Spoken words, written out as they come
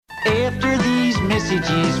After these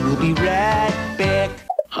messages, we'll be right back.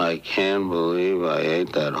 I can't believe I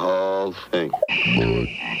ate that whole thing.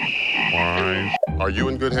 Are you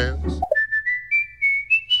in good hands?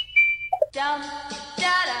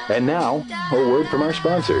 And now, a word from our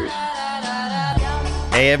sponsors.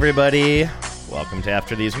 Hey, everybody. Welcome to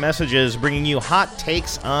After These Messages, bringing you hot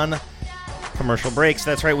takes on commercial breaks.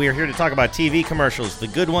 That's right, we are here to talk about TV commercials, the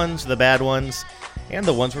good ones, the bad ones, and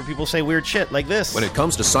the ones where people say weird shit like this. When it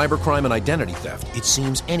comes to cybercrime and identity theft, it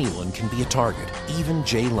seems anyone can be a target, even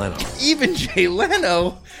Jay Leno. Even Jay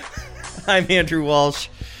Leno? I'm Andrew Walsh.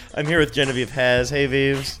 I'm here with Genevieve Haz. Hey,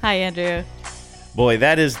 Vives. Hi, Andrew. Boy,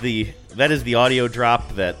 that is the audio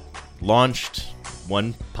drop that launched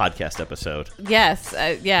one podcast episode. Yes,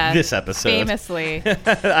 yeah. This episode. Famously.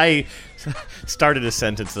 I started a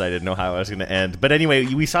sentence that I didn't know how I was going to end. But anyway,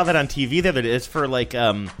 we saw that on TV the other day. It's for like...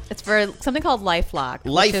 it's for something called LifeLock.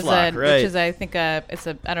 LifeLock, right. Which is, I think, I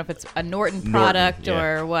don't know if it's a Norton product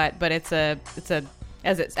or what, but it's a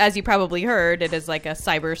as you probably heard, it is like a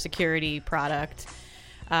cybersecurity product.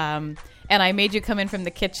 And I made you come in from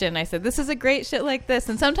the kitchen. I said, this is a great shit like this.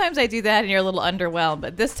 And sometimes I do that and you're a little underwhelmed,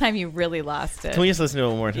 but this time you really lost it. Can we just listen to it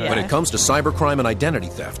one more time? Yeah. When it comes to cybercrime and identity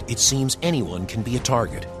theft, it seems anyone can be a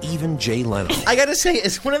target, even Jay Leno. I gotta say,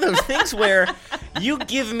 it's one of those things where you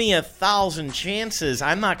give me 1,000 chances,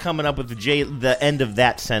 I'm not coming up with the end of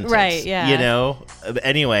that sentence. Right, yeah. You know?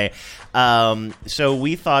 Anyway, so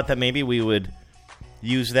we thought that maybe we would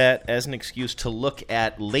use that as an excuse to look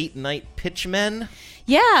at late night pitchmen.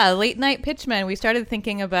 Yeah, late night pitchmen. We started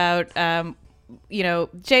thinking about,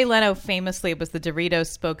 Jay Leno famously was the Doritos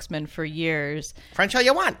spokesman for years. French all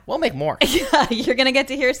you want. We'll make more. Yeah, you're going to get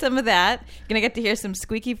to hear some of that. You're going to get to hear some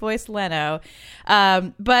squeaky voice Leno.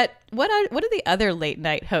 But what do the other late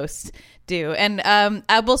night hosts do? And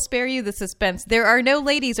I will spare you the suspense. There are no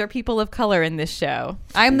ladies or people of color in this show.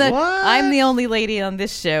 I'm the only lady on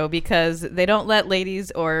this show because they don't let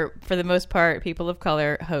ladies or, for the most part, people of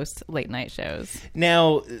color host late night shows.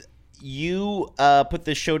 Now, you put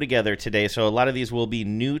this show together today, so a lot of these will be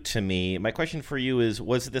new to me. My question for you is,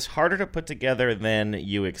 was this harder to put together than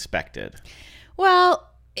you expected? Well,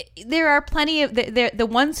 there are plenty of the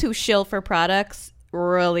ones who shill for products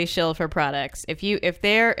really shill for products. If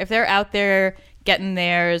they're out there getting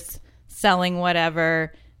theirs, selling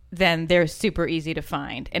whatever, then they're super easy to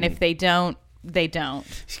find. And if they don't, they don't.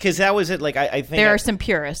 Because that was it. Like I think there are some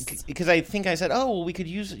purists. Because I think I said, oh, well,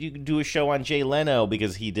 you could do a show on Jay Leno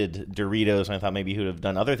because he did Doritos, and I thought maybe he would have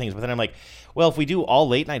done other things. But then I'm like, well, if we do all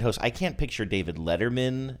late night hosts, I can't picture David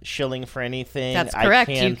Letterman shilling for anything. That's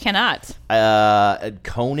correct. You cannot.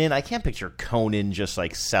 Conan, I can't picture Conan just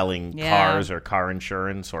like selling cars or car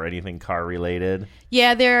insurance or anything car related.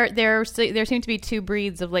 Yeah, there seem to be two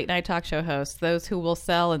breeds of late night talk show hosts: those who will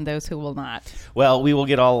sell and those who will not. Well, we will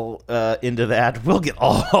get all into that. We're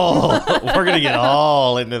going to get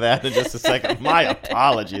all into that in just a second. My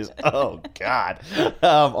apologies. Oh, God.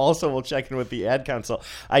 Also, we'll check in with the ad council.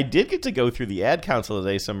 I did get to go through the ad council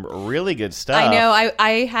today. Some really good stuff. I know.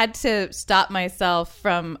 I had to stop myself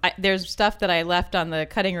from... there's stuff that I left on the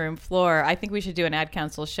cutting room floor. I think we should do an ad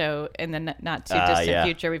council show in the not too distant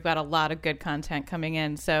future. We've got a lot of good content coming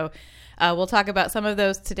in. So we'll talk about some of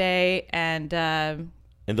those today. And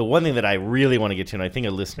the one thing that I really want to get to, and I think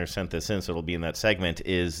a listener sent this in, so it'll be in that segment,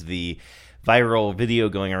 is the viral video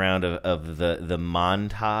going around of the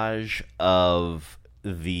montage of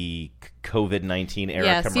the COVID-19 era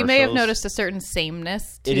commercials. Yes, you may have noticed a certain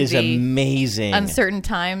sameness to it is the amazing. Uncertain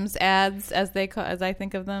Times ads, as I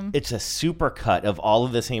think of them. It's a supercut of all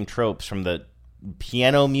of the same tropes, from the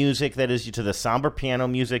piano music that is to the somber piano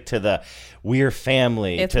music to the "we're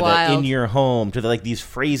family" it's to wild. the "in your home" to the like these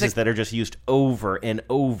phrases that are just used over and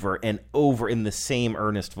over and over in the same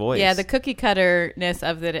earnest voice. Yeah, the cookie cutterness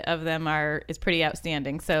of them is pretty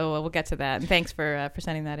outstanding. So we'll get to that. And thanks for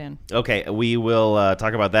sending that in. Okay, we will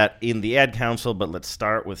talk about that in the ad council, but let's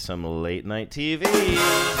start with some late night TV.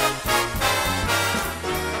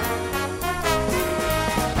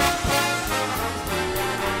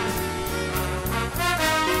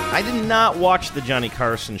 I did not watch the Johnny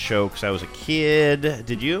Carson show because I was a kid.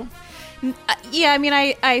 Did you? Yeah, I mean,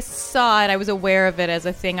 I saw it. I was aware of it as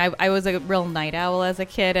a thing. I was a real night owl as a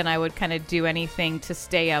kid, and I would kind of do anything to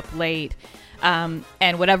stay up late. And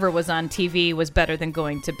whatever was on TV was better than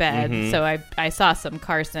going to bed. Mm-hmm. So I saw some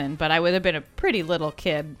Carson, but I would have been a pretty little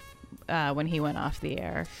kid when he went off the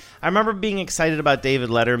air. I remember being excited about David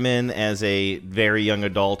Letterman as a very young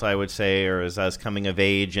adult, I would say, or as I was coming of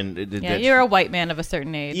age. And you're a white man of a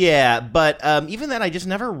certain age. Yeah, but even then, I just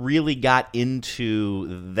never really got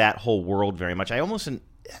into that whole world very much. I almost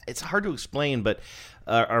it's hard to explain, but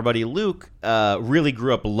our buddy Luke really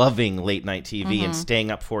grew up loving late night TV and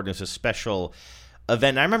staying up for it as a special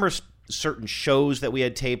event. And I remember certain shows that we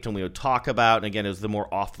had taped and we would talk about, and again, it was the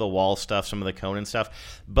more off the wall stuff, some of the Conan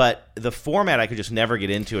stuff, but the format I could just never get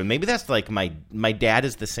into, and maybe that's like my dad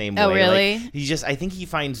is the same way. Oh, really? Like, I think he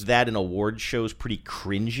finds that in award shows pretty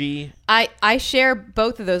cringy. I share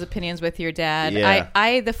both of those opinions with your dad.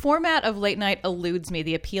 Yeah. The format of late night eludes me.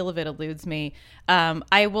 The appeal of it eludes me.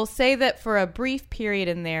 I will say that for a brief period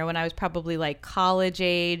in there, when I was probably like college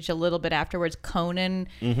age, a little bit afterwards, Conan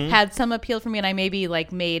had some appeal for me, and I maybe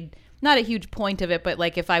like made not a huge point of it, but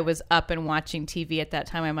like if I was up and watching TV at that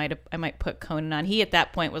time, I might put Conan on. He at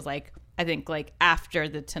that point was like, I think like after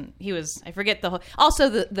he was, I forget the whole, also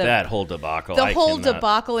that whole debacle,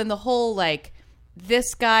 debacle and the whole like,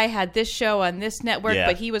 this guy had this show on this network,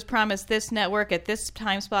 but he was promised this network at this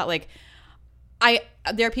time spot. Like,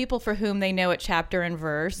 there are people for whom they know it chapter and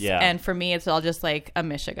verse, and for me, it's all just like a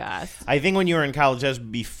mishigas. I think when you were in college, that's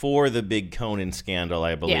before the big Conan scandal,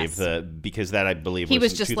 I believe, because that I believe he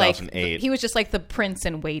was in just 2008. He was just like the prince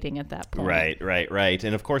in waiting at that point. Right.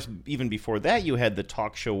 And of course, even before that, you had the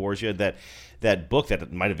Talk Show Wars. You had that book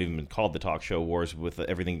that might have even been called the Talk Show Wars, with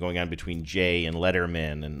everything going on between Jay and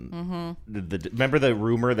Letterman, and remember the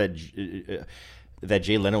rumor that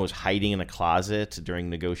Jay Leno was hiding in a closet during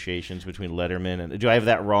negotiations between Letterman and... Do I have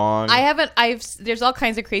that wrong? I haven't. There's all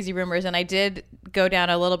kinds of crazy rumors, and I did go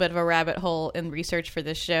down a little bit of a rabbit hole in research for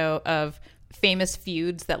this show of famous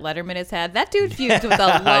feuds that Letterman has had. That dude feuds with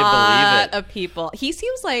a lot of people. He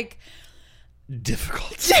seems like...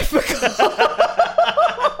 Difficult.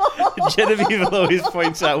 Genevieve always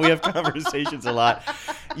points out, we have conversations a lot.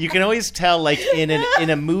 You can always tell, like in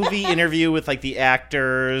a movie interview with like the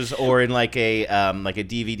actors, or in like a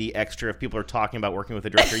DVD extra, if people are talking about working with a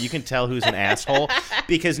director, you can tell who's an asshole,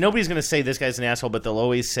 because nobody's going to say this guy's an asshole, but they'll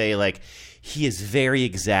always say like, he is very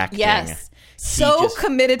exacting. Yes, so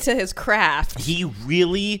committed to his craft. He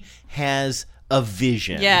really has a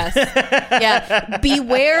vision. Yes. Yeah.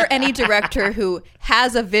 Beware any director who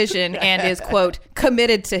has a vision and is, quote,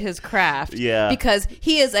 committed to his craft. Yeah. Because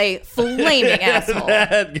he is a flaming asshole.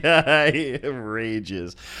 That guy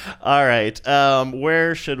rages. All right.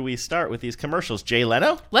 Where should we start with these commercials? Jay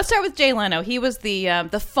Leno? Let's start with Jay Leno. He was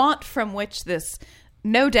the font from which this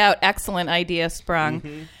no doubt excellent idea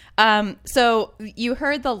sprung. So you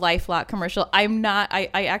heard the LifeLock commercial.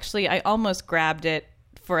 I almost grabbed it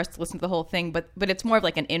for us to listen to the whole thing, but it's more of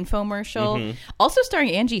like an infomercial. Also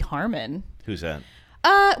starring Angie Harmon. Who's that?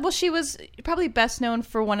 Well, she was probably best known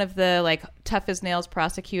for one of the like tough as nails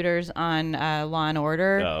prosecutors on Law and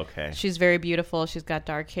Order. Oh, okay. She's very beautiful. She's got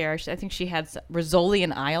dark hair. I think she had Rizzoli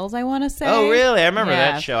and Isles, I want to say. Oh, really? I remember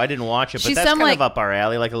that show. I didn't watch it, but She's that's kind like, of up our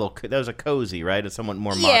alley. Like that was a cozy, right? It's somewhat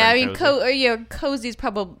more modern. Yeah, I mean, cozy. cozy's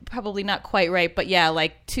probably not quite right, but yeah,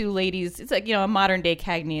 like two ladies. It's like, a modern day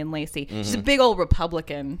Cagney and Lacey. She's a big old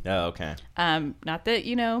Republican. Oh, okay. Not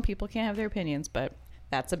that people can't have their opinions, but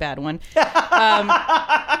that's a bad one.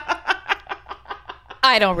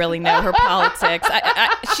 I don't really know her politics.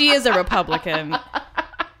 She is a Republican.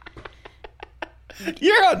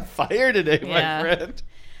 You're on fire today, my friend.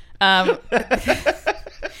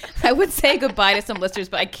 I would say goodbye to some listeners,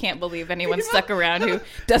 but I can't believe anyone stuck around who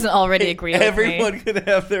doesn't already agree with me. Everyone can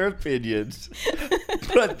have their opinions,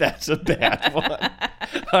 but that's a bad one.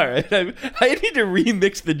 All right. I need to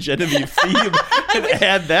remix the Genevieve theme and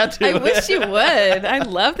add that to it. I wish you would. I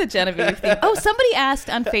love the Genevieve theme. Oh, somebody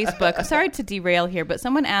asked on Facebook, sorry to derail here, but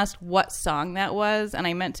someone asked what song that was, and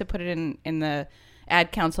I meant to put it in the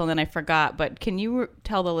ad council, and then I forgot. But can you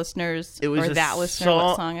tell the listeners or that listener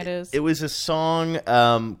what song it is? It was a song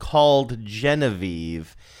called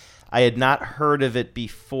Genevieve. I had not heard of it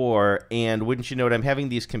before, and wouldn't you know it, I'm having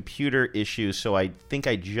these computer issues, so I think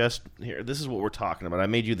here, this is what we're talking about. I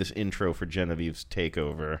made you this intro for Genevieve's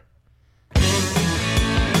takeover. Genevieve.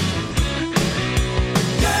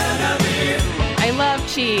 I love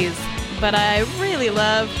cheese, but I really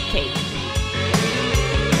love cake.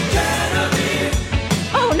 Genevieve.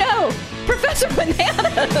 Oh no! Professor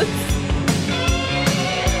Bananas!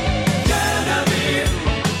 Genevieve.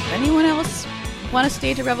 Anyone else want to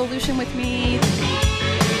stage a revolution with me?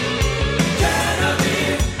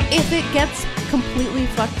 Genevieve. If it gets completely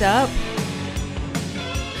fucked up,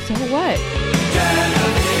 so what?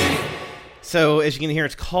 Genevieve. So, as you can hear,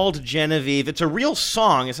 it's called Genevieve. It's a real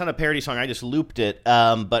song. It's not a parody song. I just looped it.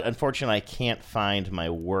 But unfortunately, I can't find my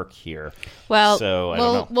work here. Well, so, I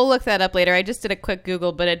don't know. We'll look that up later. I just did a quick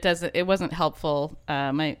Google, but it wasn't helpful.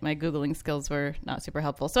 My Googling skills were not super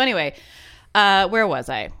helpful. So anyway, where was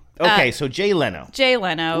I? Okay, so Jay Leno. Jay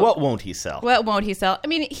Leno. What won't he sell? What won't he sell? I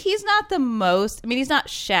mean, he's not the most. I mean, he's not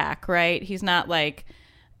Shaq, right? He's not like,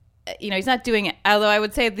 he's not doing it. Although I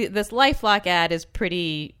would say this LifeLock ad is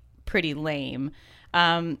pretty lame.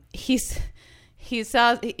 He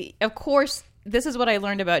saw. Of course, this is what I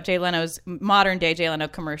learned about Jay Leno's modern day Jay Leno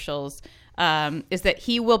commercials. Is that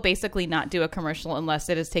he will basically not do a commercial unless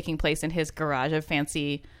it is taking place in his garage of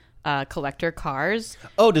fancy collector cars.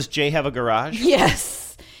 Oh, does Jay have a garage? Yes.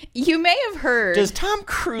 You may have heard. Does Tom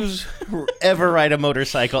Cruise ever ride a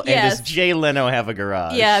motorcycle? Yes. And does Jay Leno have a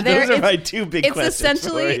garage? Yeah, those are my two big questions. It's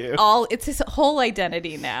essentially it's his whole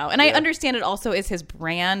identity now. And I understand it also is his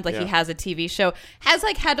brand. Like he has a TV show. Has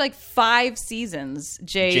had 5 seasons.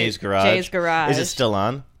 Jay's Garage. Is it still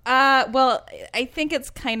on? Well, I think it's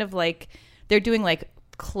kind of like they're doing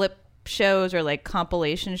clip shows or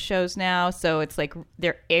compilation shows now. So it's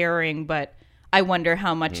they're airing, but I wonder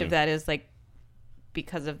how much of that is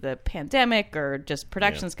because of the pandemic or just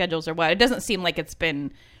production schedules or what. It doesn't seem like it's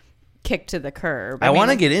been kicked to the curb. I want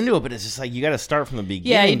to get into it, but it's just you got to start from the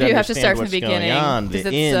beginning. Yeah, you do have to start from what's the beginning. Going on,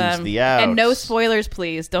 the ins, the outs. And no spoilers,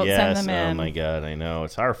 please. Don't send them in. Oh my God, I know.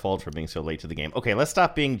 It's our fault for being so late to the game. Okay, let's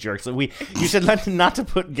stop being jerks. You said not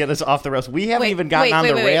to get us off the rails. We haven't even gotten on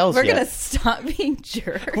the rails yet. We're yet. going to stop being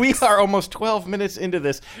jerks. We are almost 12 minutes into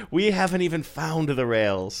this. We haven't even found the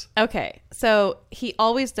rails. Okay, so he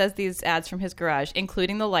always does these ads from his garage,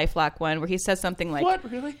 including the LifeLock one, where he says something like... What,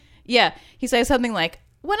 really? Yeah, he says something like,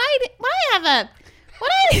 when I don't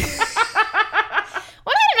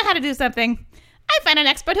know how to do something, I find an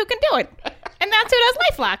expert who can do it, and that's who does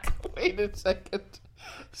LifeLock. Wait a second.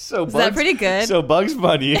 So is that pretty good? So Bugs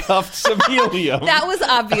Bunny off some helium. That was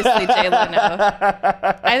obviously Jay Leno.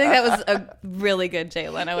 I think that was a really good Jay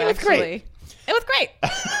Leno. Actually, it was great.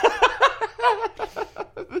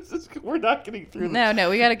 We're not getting through this. No,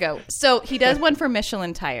 we gotta go. So he does one for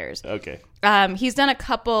Michelin tires. Okay. He's done a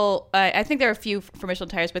couple. I think there are a few for Michelin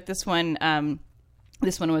tires, but this one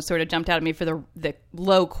was sort of jumped out at me for the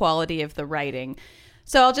low quality of the writing.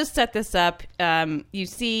 So I'll just set this up. You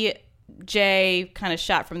see Jay kind of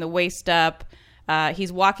shot from the waist up.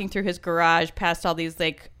 He's walking through his garage past all these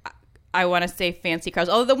I want to say fancy cars.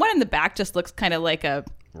 Although the one in the back just looks kind of like a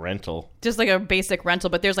rental, just like a basic rental.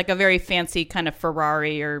 But there's a very fancy kind of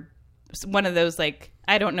Ferrari or one of those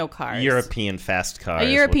I don't know cars. European fast car. A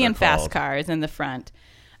European fast car is in the front,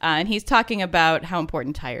 and he's talking about how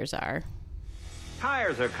important tires are.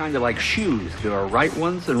 Tires are kind of like shoes. There are right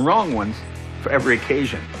ones and wrong ones for every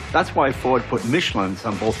occasion. That's why Ford put Michelins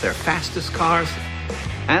on both their fastest cars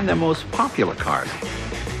and their most popular cars.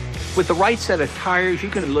 With the right set of tires, you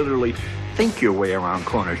can literally think your way around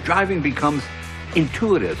corners. Driving becomes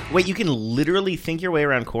intuitive. Wait, you can literally think your way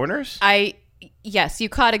around corners? Yes, you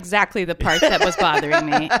caught exactly the part that was bothering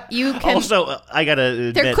me. You can also, I gotta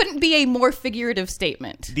admit, there couldn't be a more figurative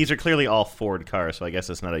statement. These are clearly all Ford cars, so I guess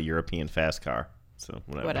it's not a European fast car. So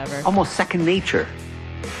whatever. Almost second nature.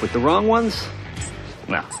 With the wrong ones,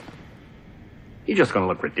 well, you're just going to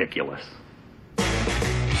look ridiculous.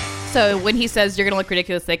 So when he says you're going to look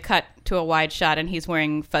ridiculous, they cut to a wide shot, and he's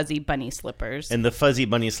wearing fuzzy bunny slippers. And the fuzzy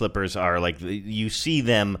bunny slippers are you see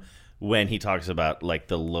them when he talks about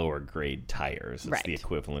the lower grade tires. It's the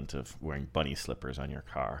equivalent of wearing bunny slippers on your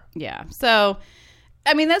car. Yeah. So,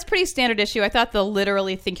 I mean, that's pretty standard issue. I thought the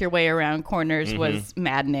literally think your way around corners was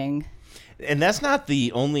maddening. And that's not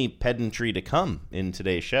the only pedantry to come in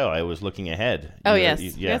today's show. I was looking ahead. Oh, yes. We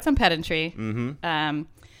got some pedantry. Mm-hmm.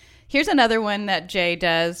 Here's another one that Jay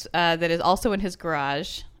does that is also in his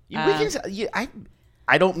garage.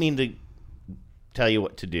 I don't mean to tell you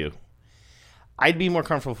what to do. I'd be more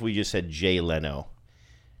comfortable if we just said Jay Leno.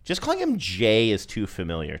 Just calling him Jay is too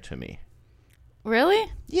familiar to me. Really?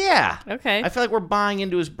 Yeah. Okay. I feel like we're buying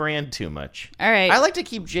into his brand too much. All right. I like to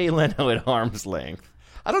keep Jay Leno at arm's length.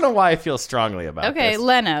 I don't know why I feel strongly about this. Okay,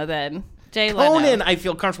 Leno then. Jay Leno. Conan, I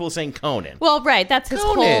feel comfortable saying Conan. Well, right. That's his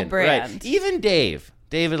whole brand. Right. Even David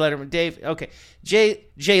Letterman. Dave. Okay.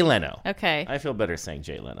 Jay Leno. Okay. I feel better saying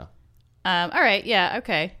Jay Leno. All right. Yeah.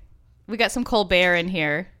 Okay. We got some Colbert in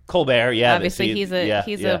here. Colbert, yeah. Obviously, he's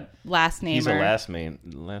a last namer. He's a last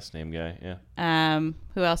name guy, yeah.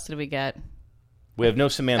 Who else did we get? We have no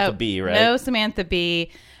Samantha Bee, right? No Samantha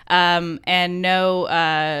Bee, and no.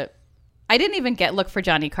 I didn't even look for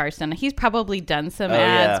Johnny Carson. He's probably done some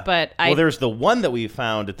ads, but there's the one that we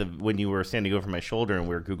found when you were standing over my shoulder and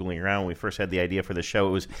we were Googling around when we first had the idea for the show.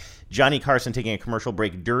 It was Johnny Carson taking a commercial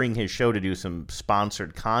break during his show to do some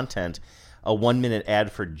sponsored content. a 1-minute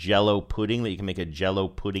ad for Jell-O pudding that you can make a Jell-O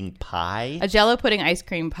pudding pie. A Jell-O pudding ice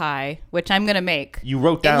cream pie, which I'm going to make. You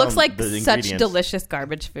wrote down It looks like the such ingredients. delicious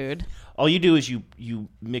garbage food. All you do is you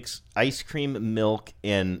mix ice cream, milk,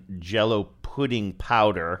 and Jell-O pudding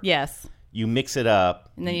powder. Yes. You mix it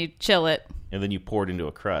up. And then you chill it. And then you pour it into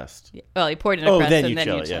a crust. Well, you pour it in a crust then and you then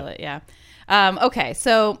chill you it, chill it. Yeah. Okay,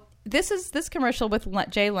 so this commercial with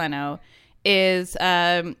Jay Leno is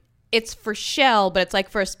it's for Shell, but it's like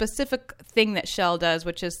for a specific thing that Shell does,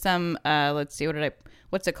 which is some let's see,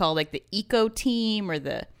 what's it called? Like the Eco Team or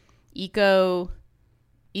the Eco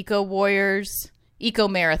Warriors, Eco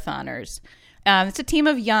Marathoners. It's a team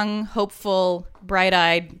of young, hopeful,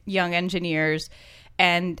 bright-eyed young engineers,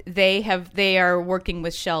 and they are working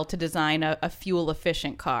with Shell to design a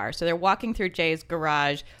fuel-efficient car. So they're walking through Jay's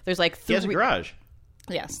garage. There's like He has a garage.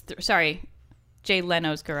 Yes, sorry, Jay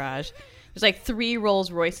Leno's garage. There's like 3 Rolls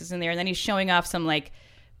Royces in there, and then he's showing off some like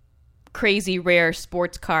crazy rare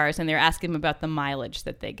sports cars, and they're asking him about the mileage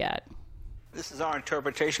that they get. This is our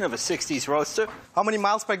interpretation of a 60s Roadster. How many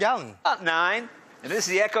miles per gallon? About 9. And this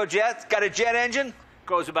is the EcoJet. It's got a jet engine.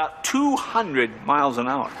 Goes about 200 miles an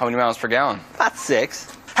hour. How many miles per gallon? About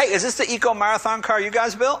 6. Hey, is this the Eco Marathon car you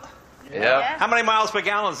guys built? Yeah. How many miles per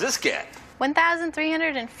gallon does this get?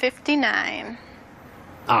 1,359.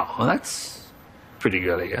 Oh, well, that's pretty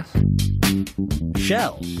good, I guess.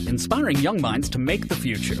 Shell, inspiring young minds to make the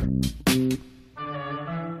future.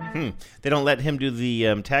 They don't let him do the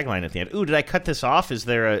tagline at the end. Ooh, did I cut this off? Is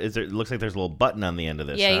there? It looks like there's a little button on the end of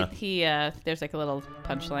this. Yeah, huh? he there's like a little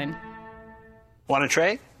punchline. Want to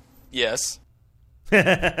trade? Yes.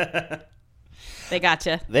 They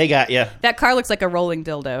gotcha. They got you. That car looks like a rolling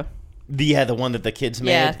dildo. The one that the kids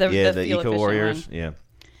made. Yeah, the the fuel Eco efficient Warriors. one.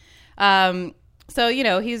 Yeah. So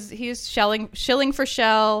he's shilling for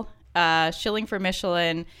Shell, shilling for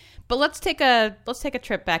Michelin. But let's take a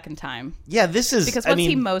trip back in time. Yeah, this is Because what's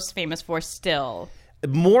he most famous for still?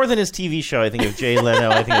 More than his TV show, I think of Jay Leno.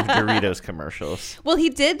 I think of Doritos commercials. Well,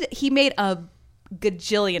 he made a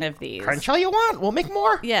gajillion of these. Crunch all you want. We'll make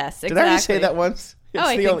more. Yes, exactly. Did I already say that once?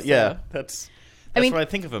 I think so. Yeah, that's what I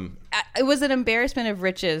think of him. It was an embarrassment of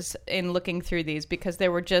riches in looking through these because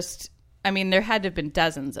there were just... I mean, there had to have been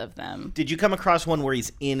dozens of them. Did you come across one where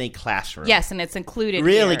he's in a classroom? Yes, and it's included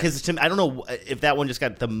Really? here. Because I don't know if that one just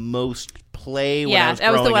got the most play when I Yeah, was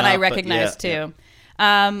that was the growing one I up, but recognized too.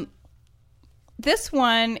 This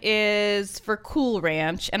one is for Cool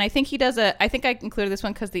Ranch, and I think I think I included this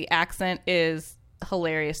one because the accent is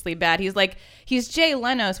hilariously bad. He's Jay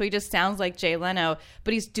Leno, so he just sounds like Jay Leno,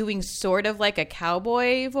 but he's doing sort of like a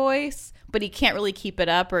cowboy voice, but he can't really keep it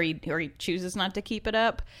up, or he chooses not to keep it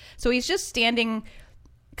up. So he's just standing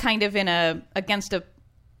kind of against a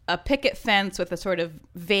picket fence with a sort of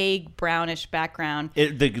vague brownish background.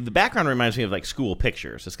 The background reminds me of like school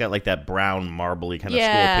pictures. It's got like that brown marbly kind of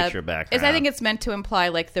school picture background. I think it's meant to imply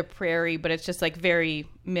like the prairie, but it's just like very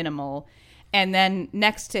minimal. And then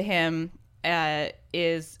next to him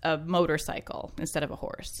is a motorcycle instead of a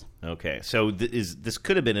horse. Okay, so this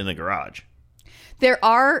could have been in a garage. There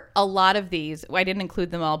are a lot of these. I didn't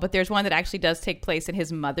include them all, but there's one that actually does take place in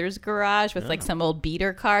his mother's garage with like some old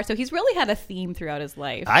beater car. So he's really had a theme throughout his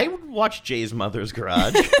life. I would watch Jay's mother's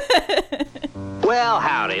garage. Well,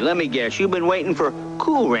 howdy. Let me guess. You've been waiting for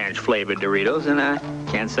Cool Ranch flavored Doritos, and I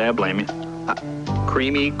can't say I blame you.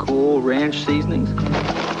 Creamy, Cool Ranch seasonings.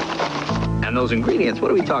 And those ingredients,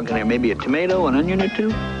 what are we talking here? Maybe a tomato, an onion or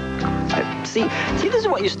two? See, this is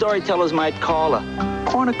what your storytellers might call a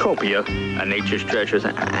cornucopia of nature's treasures.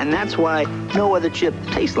 And that's why no other chip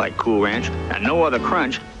tastes like Cool Ranch, and no other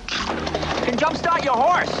crunch can jumpstart your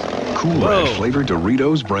horse. Cool Ranch flavored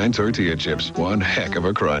Doritos brand tortilla chips. One heck of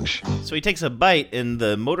a crunch. So he takes a bite, and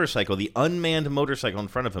the unmanned motorcycle in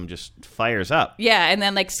front of him just fires up. Yeah, and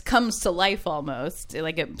then like comes to life almost.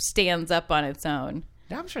 Like it stands up on its own.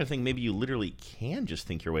 Now I'm trying to think, maybe you literally can just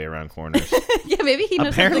think your way around corners. Yeah, maybe he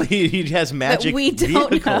knows Apparently he has magic that we don't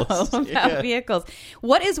vehicles. know about vehicles.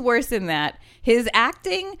 What is worse than that? His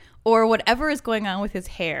acting or whatever is going on with his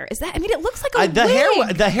hair? Is that? I mean, it looks like a wig.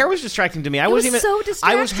 The hair was distracting to me. I was wasn't even. so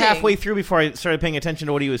distracting. I was halfway through before I started paying attention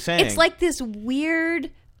to what he was saying. It's like this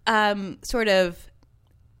weird, sort of,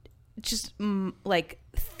 just like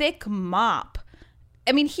thick mop.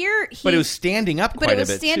 I mean, but it was standing up quite a bit, But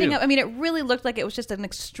it was standing too. up. I mean, it really looked like it was just an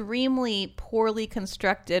extremely poorly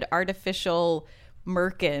constructed artificial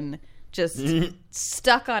merkin just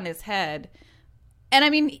stuck on his head. And I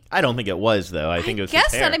mean, I don't think it was, though. I think it was guess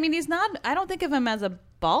his hair. not. I mean, he's not. I don't think of him as a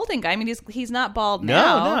balding guy. I mean, he's not bald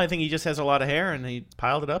now. No. I think he just has a lot of hair, and he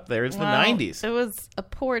piled it up there. It's the 90s. It was a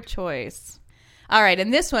poor choice. All right,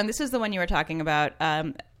 and this is the one you were talking about.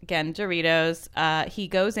 again, Doritos. He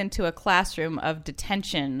goes into a classroom of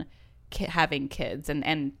detention having kids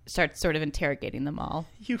and starts sort of interrogating them all.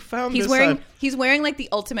 You found he's this wearing on- he's wearing like the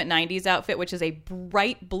ultimate 90s outfit, which is a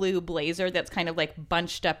bright blue blazer that's kind of like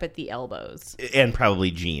bunched up at the elbows. And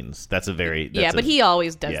probably jeans. That's a very... But he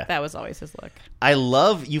always does. Yeah. That was always his look. I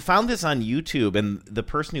love... You found this on YouTube, and the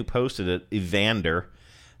person who posted it, Evander,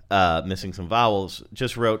 missing some vowels,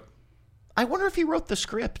 just wrote, I wonder if he wrote the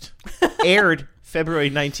script. Aired February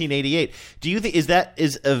 1988. Do you think...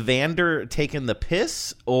 Is Evander taking the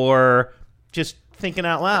piss, or just thinking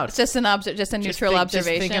out loud? It's just a neutral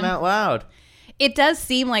observation. Just thinking out loud. It does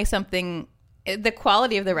seem like something... The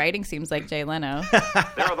quality of the writing seems like Jay Leno.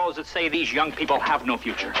 There are those that say these young people have no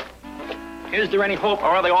future. Is there any hope, or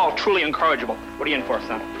are they all truly incorrigible? What are you in for,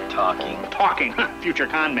 son? Talking. Future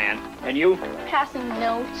con man. And you? Passing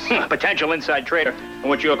notes. Potential inside trader. And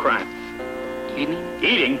what's your crime?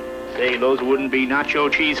 Eating? Say, those wouldn't be nacho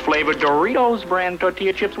cheese-flavored Doritos brand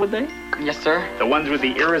tortilla chips, would they? Yes, sir. The ones with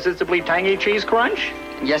the irresistibly tangy cheese crunch?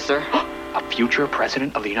 Yes, sir. A future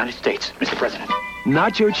president of the United States, Mr. President.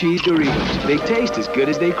 Nacho cheese Doritos. They taste as good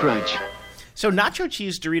as they crunch. So nacho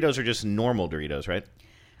cheese Doritos are just normal Doritos, right?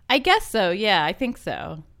 I guess so. Yeah, I think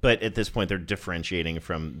so. But at this point, they're differentiating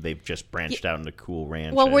from... They've just branched out into Cool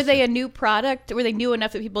Ranch. Well, were they a new product? Were they new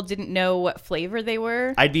enough that people didn't know what flavor they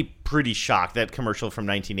were? I'd be pretty shocked. That commercial from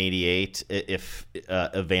 1988, if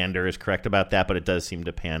Evander is correct about that, but it does seem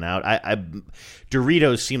to pan out.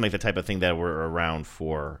 Doritos seem like the type of thing that were around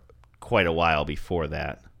for quite a while before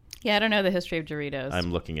that. Yeah, I don't know the history of Doritos.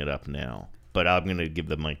 I'm looking it up now. But I'm going to give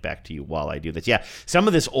the mic back to you while I do this. Yeah, some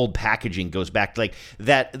of this old packaging goes back to like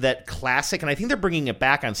that classic, and I think they're bringing it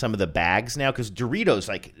back on some of the bags now, because Doritos,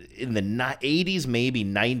 like in the 80s, maybe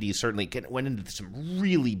 90s, certainly went into some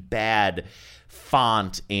really bad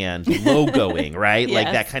font and logoing, right? Yes.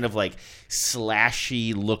 Like that kind of like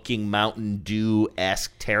slashy looking Mountain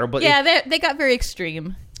Dew-esque terrible. Yeah, they got very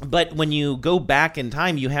extreme. But when you go back in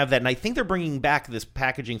time, you have that, and I think they're bringing back this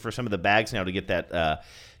packaging for some of the bags now to get that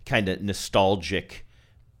kind of nostalgic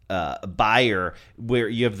buyer, where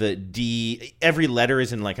you have the D. Every letter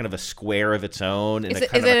is in like kind of a square of its own. Is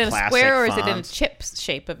it in a square or is it in a chip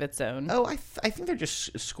shape of its own? Oh, I think they're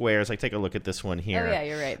just squares. Like, take a look at this one here. Oh yeah,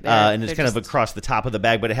 you're right. And it's kind of across the top of the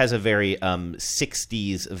bag, but it has a very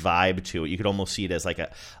 60s vibe to it. You could almost see it as like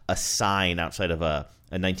a sign outside of a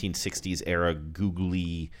 1960s era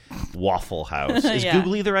googly Waffle House. Is Yeah.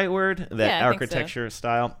 googly the right word? That Yeah, I think architecture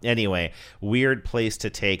style? Anyway, weird place to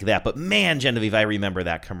take that. But man, Genevieve, I remember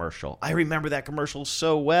that commercial. I remember that commercial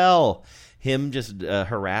so well. Him just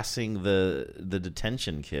harassing the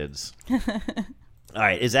detention kids. All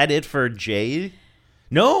right, is that it for Jay?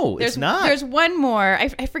 No, it's not. There's one more.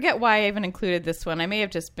 I forget why I even included this one. I may have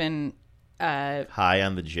just been... high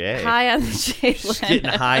on the J. High on the J. Just getting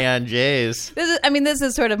high on J's. This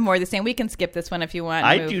is sort of more the same. We can skip this one if you want.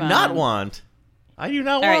 I do not want. All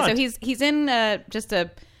right, so he's in just a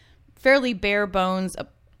fairly bare bones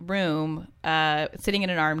room, sitting in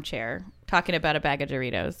an armchair, talking about a bag of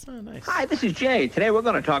Doritos. Oh, nice. Hi, this is Jay. Today we're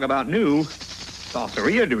going to talk about new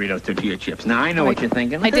Salseria Doritos tortilla chips. Now, I know what you're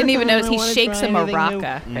thinking. I didn't even notice he wanna shakes try a anything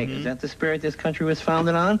maraca. new. Hey, is that the spirit this country was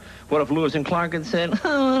founded on? What if Lewis and Clark had said,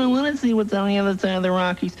 oh, I want to see what's on the other side of the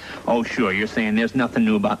Rockies? Oh, sure, you're saying there's nothing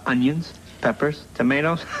new about onions, peppers,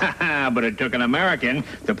 tomatoes? But it took an American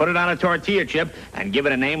to put it on a tortilla chip and give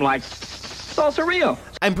it a name like Salseria.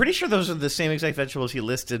 I'm pretty sure those are the same exact vegetables he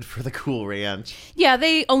listed for the Cool Ranch. Yeah,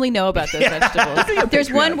 they only know about those vegetables.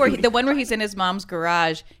 There's one where he's in his mom's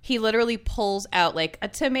garage. He literally pulls out like a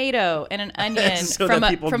tomato and an onion So from that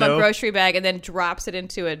a people from know. a grocery bag and then drops it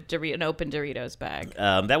into an open Doritos bag.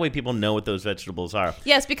 That way people know what those vegetables are.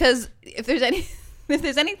 Yes, because if there's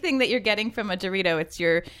anything that you're getting from a Dorito, it's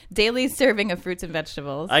your daily serving of fruits and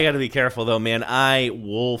vegetables. I got to be careful, though, man. I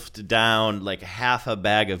wolfed down like half a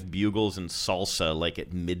bag of Bugles and salsa like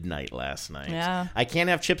at midnight last night. Yeah. I can't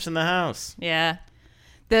have chips in the house. Yeah.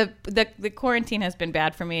 The quarantine has been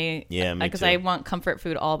bad for me. Yeah, me because too. I want comfort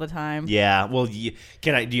food all the time. Yeah, well, do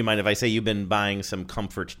you mind if I say you've been buying some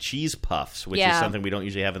Comfort cheese puffs, which is something we don't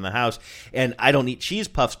usually have in the house, and I don't eat cheese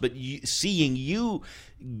puffs, but seeing you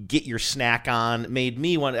get your snack on made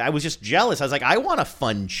me want. I was just jealous. I was like, I want a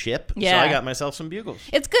fun chip, so I got myself some Bugles.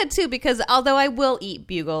 It's good too because although I will eat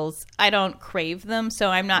Bugles, I don't crave them, so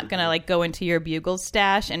I'm not gonna like go into your Bugles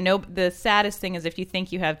stash. And the saddest thing is if you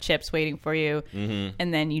think you have chips waiting for you,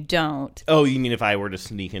 and then you don't. Oh, you mean if I were to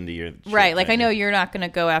sneak into your chip right? Like thing? I know you're not gonna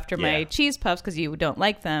go after my Yeah. cheese puffs because you don't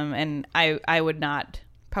like them, and I would not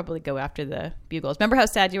probably go after the Bugles. Remember how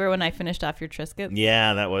sad you were when I finished off your Triscuits?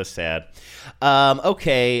 Yeah, that was sad.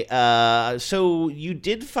 Okay, so you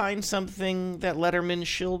did find something that Letterman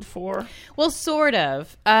shilled for? Well, sort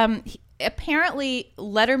of. Apparently,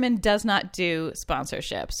 Letterman does not do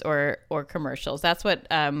sponsorships or commercials. That's what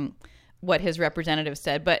his representative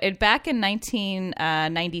said. But back in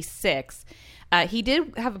 1996, he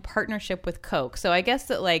did have a partnership with Coke. So I guess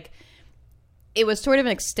that like it was sort of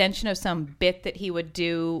an extension of some bit that he would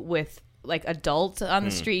do with like adults on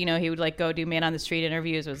the street. You know, he would like go do man on the street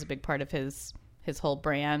interviews. It was a big part of his whole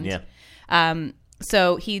brand. Yeah.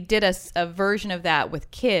 So he did a version of that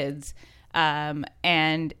with kids.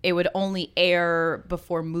 And it would only air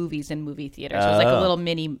before movies in movie theaters. So it was like a little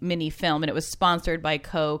mini film, and it was sponsored by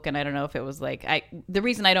Coke. And I don't know if it was like the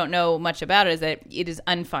reason I don't know much about it is that it is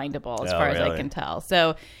unfindable as far as I can tell.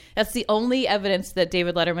 So that's the only evidence that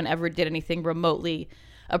David Letterman ever did anything remotely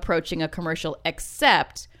approaching a commercial,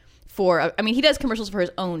 except for he does commercials for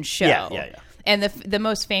his own show. Yeah. And the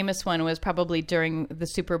most famous one was probably during the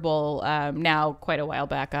Super Bowl, now quite a while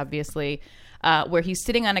back, obviously, where he's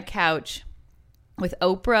sitting on a couch with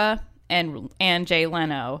Oprah and Jay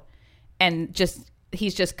Leno, and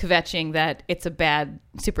he's just kvetching that it's a bad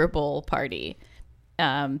Super Bowl party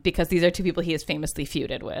because these are two people he has famously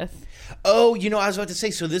feuded with. Oh, I was about to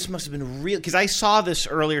say, so this must have been real, because I saw this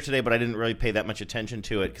earlier today, but I didn't really pay that much attention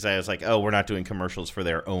to it because I was like, oh, we're not doing commercials for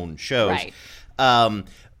their own shows. Right.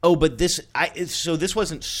 But this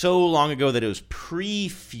wasn't so long ago that it was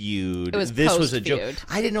pre-feud. It was this was post-feud. a joke.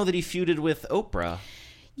 I didn't know that he feuded with Oprah.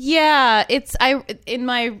 Yeah, in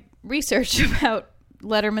my research about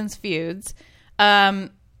Letterman's feuds, the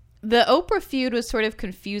Oprah feud was sort of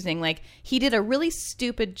confusing. Like he did a really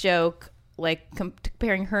stupid joke, like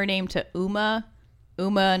comparing her name to Uma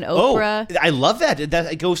and Oprah. Oh, I love that.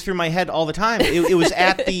 That it goes through my head all the time. It was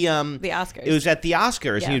at the the Oscars. It was at the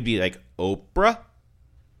Oscars, Yeah. and he'd be like Oprah.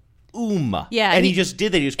 Uma. Yeah, and he just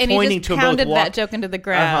did that. He was pointing to both. Pounded that joke into the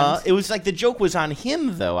ground. It was like the joke was on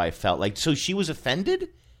him, though. I felt like so she was offended.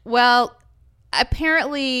 Well,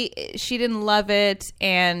 apparently she didn't love it,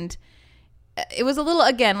 and it was a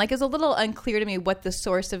little unclear to me what the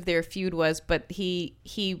source of their feud was. But he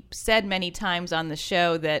said many times on the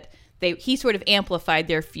show that he sort of amplified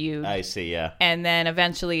their feud. I see, yeah. And then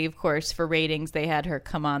eventually, of course, for ratings, they had her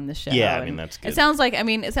come on the show. Yeah, and that's good. It sounds like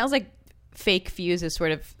fake fuse is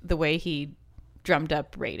sort of the way he drummed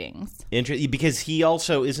up ratings. Interesting, because he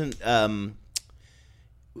also isn't.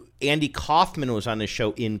 Andy Kaufman was on the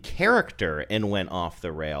show in character and went off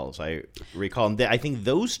the rails. I recall. I think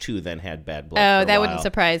those two then had bad blood. Oh, for a that while. wouldn't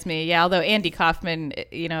surprise me. Yeah, although Andy Kaufman,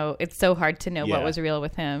 it's so hard to know what was real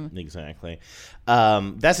with him. Exactly.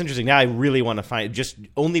 That's interesting. Now I really want to find just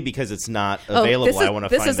only because it's not available. I want to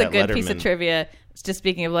find that Letterman. This is a good piece of trivia. Just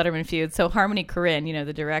speaking of Letterman feuds, so Harmony Korine,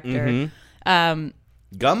 the director,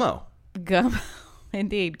 Gummo.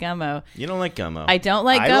 Indeed, Gummo. You don't like Gummo. I don't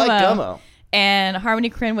like Gummo. I like Gummo. And Harmony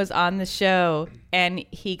Korine was on the show, and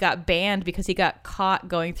he got banned because he got caught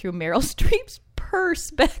going through Meryl Streep's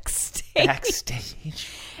purse backstage.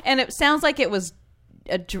 And it sounds like it was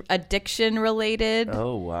addiction related.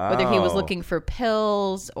 Oh, wow. Whether he was looking for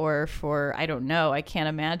pills or for, I don't know, I can't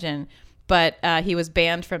imagine. But he was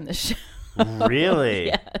banned from the show. Really?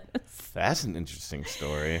 Yes. That's an interesting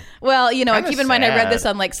story. Well, Kinda keep in mind I read sad. this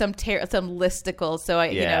on like some listicle, so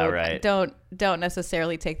I right. don't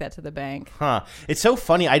necessarily take that to the bank. Huh. It's so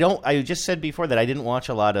funny. I just said before that I didn't watch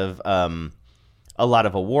a lot of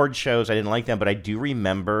award shows. I didn't like them, but I do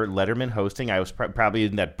remember Letterman hosting. I was probably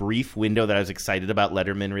in that brief window that I was excited about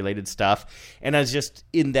Letterman related stuff, and I was just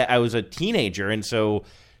in that I was a teenager, and so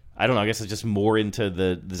I don't know, I guess it's just more into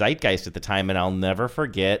the zeitgeist at the time, and I'll never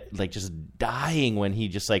forget, like, just dying when he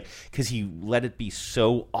just, like, because he let it be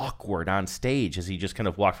so awkward on stage as he just kind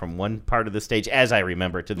of walked from one part of the stage, as I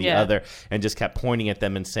remember, to the other, and just kept pointing at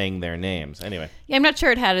them and saying their names. Anyway. Yeah, I'm not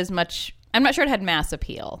sure it had mass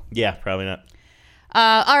appeal. Yeah, probably not.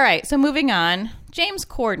 All right, so moving on. James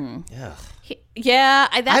Corden. Ugh.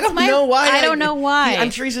 I don't know why. I don't know why. I'm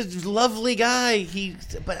sure he's a lovely guy.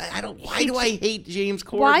 But I don't. Why do I hate James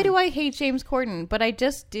Corden? Why do I hate James Corden? But I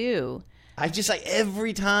just do. I just like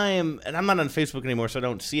every time, and I'm not on Facebook anymore, so I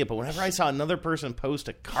don't see it. But whenever I saw another person post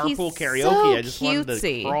a carpool karaoke, so I just wanted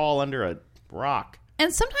to crawl under a rock.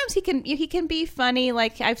 And sometimes he can be funny.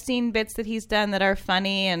 Like I've seen bits that he's done that are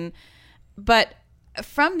funny, but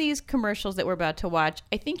from these commercials that we're about to watch,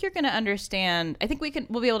 I think you're going to understand. I think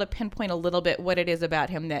we'll be able to pinpoint a little bit what it is about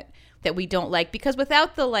him that we don't like, because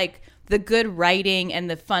without the good writing and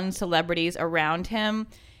the fun celebrities around him,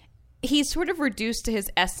 he's sort of reduced to his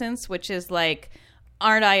essence, which is like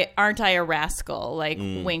aren't I a rascal? Like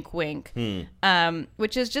wink, wink.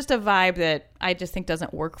 Which is just a vibe that I just think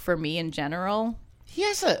doesn't work for me in general. He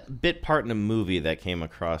has a bit part in a movie that came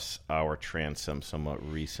across our transom somewhat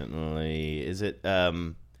recently. Is it?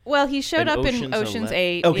 Well, he showed up in Ocean's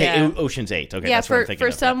 8. Okay, yeah. Ocean's 8. Okay, yeah, that's what I'm thinking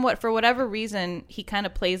of. For whatever reason, he kind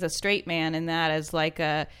of plays a straight man in that as like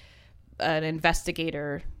an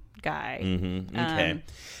investigator guy. Okay.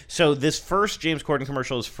 So this first James Corden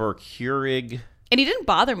commercial is for Keurig. And he didn't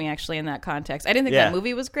bother me, actually, in that context. I didn't think that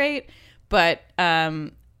movie was great, but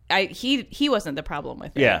he wasn't the problem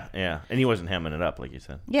with it. Yeah. And he wasn't hamming it up, like you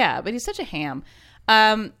said. Yeah, but he's such a ham.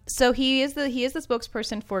 So he is the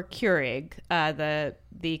spokesperson for Keurig,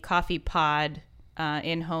 the coffee pod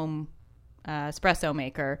in-home espresso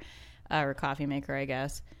maker or coffee maker, I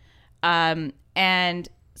guess. And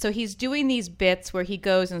so he's doing these bits where he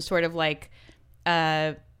goes and sort of like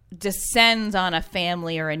descends on a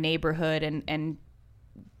family or a neighborhood and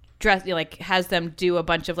has them do a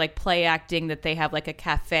bunch of like play acting that they have like a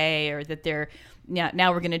cafe, or that they're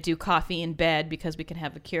now we're going to do coffee in bed because we can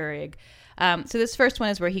have a Keurig. So this first one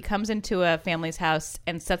is where he comes into a family's house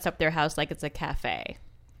and sets up their house like it's a cafe.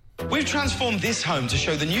 We've transformed this home to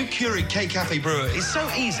show the new Keurig K-Cafe brewer is so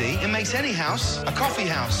easy, it makes any house a coffee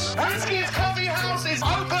house. Ansky's Coffee House is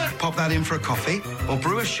open! Pop that in for a coffee, or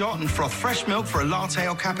brew a shot and froth fresh milk for a latte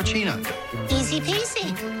or cappuccino. Easy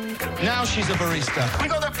peasy. Now she's a barista. We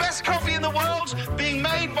got the best coffee in the world being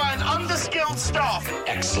made by an underskilled staff.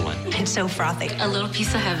 Excellent. It's so frothy. A little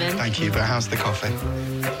piece of heaven. Thank you, but how's the coffee?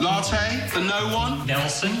 Latte, the no one?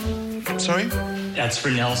 Nelson. Sorry? That's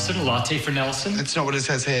for Nelson. Latte for Nelson. That's not what it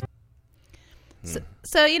says here.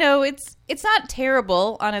 So it's not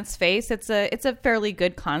terrible on its face. It's a fairly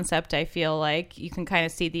good concept. I feel like you can kind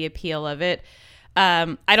of see the appeal of it.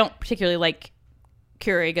 I don't particularly like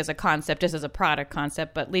Keurig as a concept, just as a product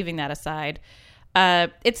concept. But leaving that aside,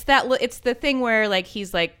 it's the thing where like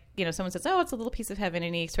he's like, someone says, "Oh, it's a little piece of heaven,"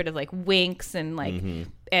 and he sort of like winks and like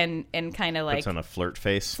and kind of like puts on a flirt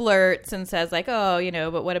face, flirts and says like, "Oh,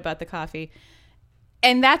 but what about the coffee?"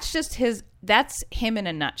 And that's just that's him in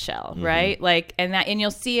a nutshell, right? Like, and you'll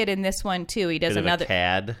see it in this one too. He does another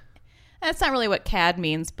cad. That's not really what cad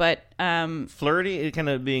means, but flirty, kind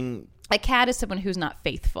of being a cad is someone who's not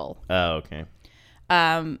faithful. Oh, okay.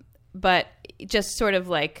 But just sort of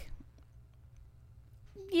like,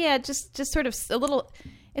 just sort of a little.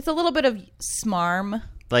 It's a little bit of smarm,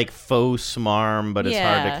 like faux smarm, but it's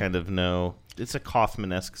hard to kind of know. It's a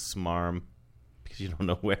Kaufman-esque smarm. You don't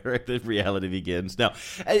know where the reality begins. No,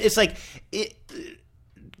 it's like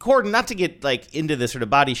Corden, not to get like into this sort of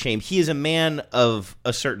body shame, he is a man of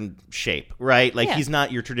a certain shape, right? Like he's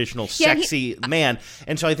not your traditional sexy man.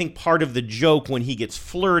 And so I think part of the joke when he gets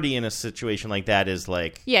flirty in a situation like that is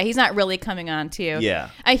like... Yeah, he's not really coming on to you. Yeah.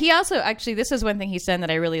 He also, actually, this is one thing he said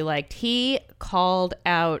that I really liked. He called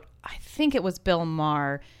out, I think it was Bill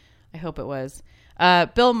Maher. I hope it was.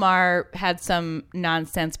 Bill Maher had some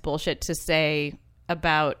nonsense bullshit to say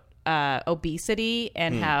about obesity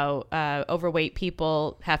and how overweight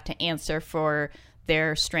people have to answer for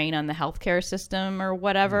their strain on the healthcare system or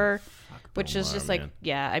whatever, which is just like,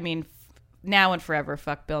 I mean, now and forever,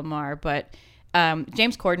 fuck Bill Maher. But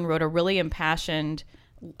James Corden wrote a really impassioned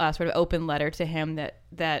sort of open letter to him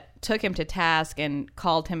that took him to task and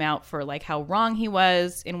called him out for like how wrong he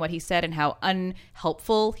was in what he said and how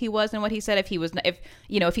unhelpful he was in what he said.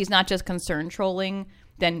 If he's not just concern trolling,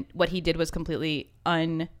 then what he did was completely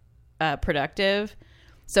unproductive.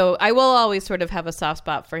 So I will always sort of have a soft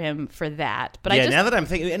spot for him for that. But now that I'm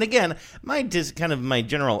thinking, and again, my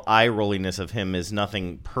general eye rolliness of him is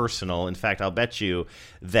nothing personal. In fact, I'll bet you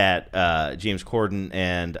that James Corden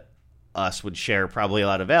and us would share probably a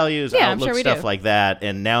lot of values, outlook, sure stuff do. like that.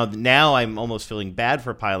 And now I'm almost feeling bad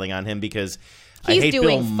for piling on him because He's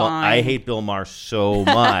I hate Bill Maher so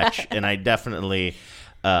much, and I definitely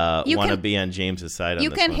want to be on James's side on this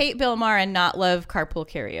You can one. hate Bill Maher and not love carpool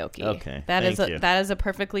karaoke. Okay, that is a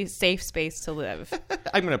perfectly safe space to live.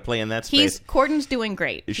 I'm going to play in that space. Corden's doing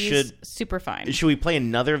great. He's super fine. Should we play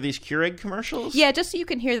another of these Keurig commercials? Yeah, just so you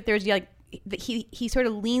can hear that there's like he sort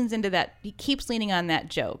of leans into that. He keeps leaning on that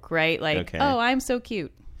joke, right? Like, oh, I'm so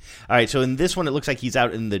cute. All right, so in this one, it looks like he's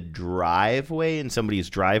out in the driveway, in somebody's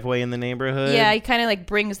driveway in the neighborhood. Yeah, he kind of like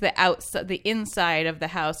brings the inside of the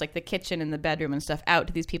house, like the kitchen and the bedroom and stuff, out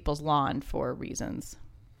to these people's lawn for reasons.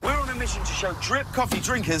 We're on a mission to show drip coffee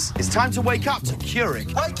drinkers it's time to wake up to Keurig.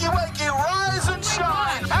 Wakey, wakey, rise and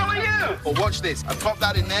shine. How are you? Or watch this. I pop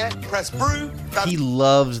that in there, press brew. He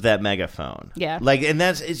loves that megaphone. Yeah. Like, and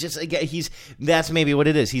that's maybe what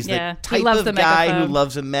it is. He's the type of guy who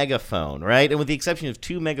loves a megaphone, right? And with the exception of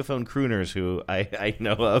 2 megaphone crooners who I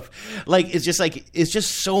know of, it's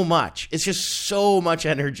just so much. It's just so much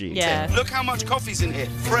energy. Yeah. Look how much coffee's in here.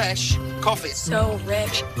 Fresh coffee. So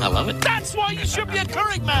rich. I love it. That's why you should be a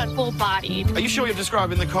Keurig man. Full bodied. Are you sure you're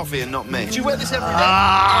describing the coffee and not me? Do you wear this every day?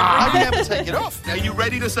 I never take it off. Are you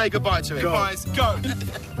ready to say goodbye to it? Guys, go.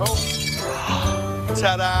 Oh.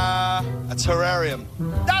 Ta-da! A terrarium.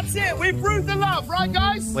 That's it. We proved the love, right,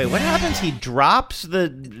 guys? Wait, what happens? He drops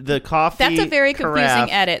the coffee. That's a very confusing carafe.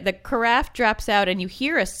 edit. The carafe drops out, and you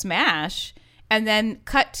hear a smash, and then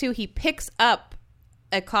cut to he picks up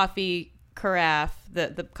a coffee carafe,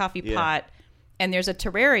 the coffee pot, and there's a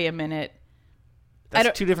terrarium in it.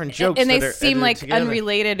 That's 2 different jokes, and they that are seem like together.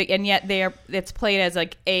 Unrelated, and yet it's played as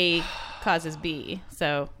like A causes B.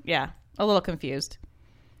 So yeah, a little confused.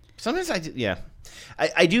 Sometimes I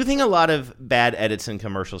do think a lot of bad edits in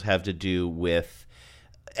commercials have to do with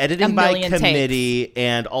editing by committee takes.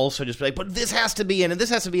 And also just like, but this has to be in and this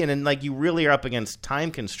has to be in, and like you really are up against time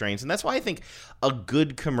constraints. And that's why I think a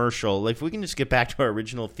good commercial, like if we can just get back to our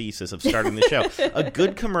original thesis of starting the show, a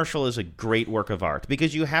good commercial is a great work of art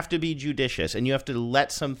because you have to be judicious and you have to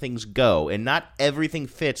let some things go, and not everything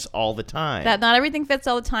fits all the time. Not everything fits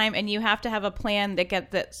all the time, and you have to have a plan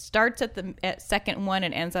that starts at second 1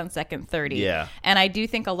 and ends on second 30. Yeah. And I do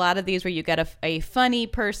think a lot of these where you get a funny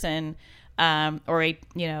person or a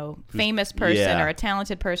famous person or a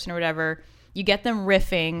talented person or whatever, you get them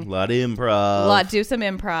riffing, a lot of improv, do some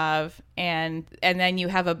improv, and then you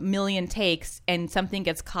have a million takes and something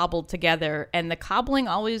gets cobbled together, and the cobbling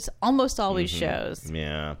almost always shows.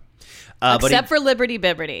 Yeah. Except for Liberty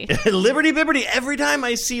Bibberty. Liberty Bibberty. Every time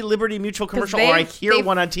I see Liberty Mutual commercial or I hear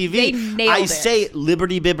one on TV, I say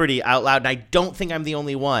Liberty Bibberty out loud, and I don't think I'm the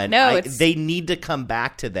only one. No, they need to come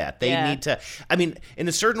back to that. They need to. I mean, in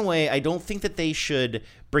a certain way, I don't think that they should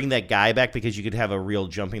bring that guy back because you could have a real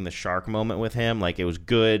jumping the shark moment with him. Like, it was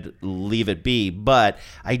good, leave it be. But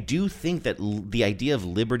I do think that the idea of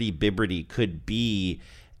Liberty Bibberty could be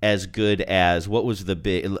as good as what was the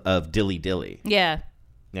bit of Dilly Dilly. Yeah.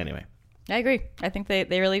 Anyway. I agree. I think they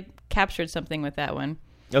really captured something with that one.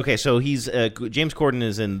 Okay, so he's James Corden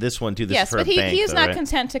is in this one too. This is for but a bank, he is though, not right?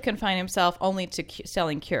 content to confine himself only to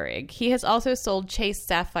selling Keurig. He has also sold Chase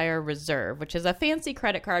Sapphire Reserve, which is a fancy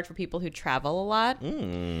credit card for people who travel a lot.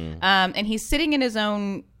 And he's sitting in his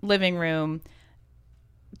own living room,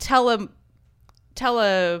 tele-chatting.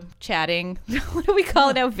 What do we call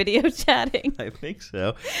it now? Video chatting? I think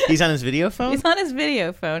so. He's on his video phone? He's on his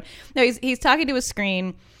video phone. No, he's talking to a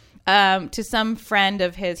screen. To some friend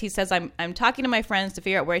of his. He says, I'm talking to my friends to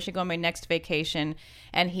figure out where I should go on my next vacation.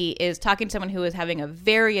 And he is talking to someone who is having a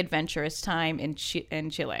very adventurous time in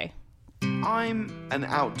Chile. I'm an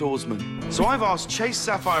outdoorsman, so I've asked Chase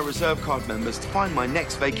Sapphire Reserve Card members to find my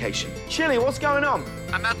next vacation. Chile, what's going on?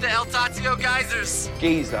 I'm at the El Tatio Geysers.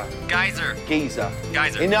 Geyser. Geyser. Geyser.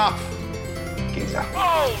 Geyser. Enough. Geyser.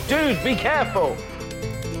 Oh, dude, be careful.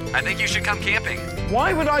 I think you should come camping.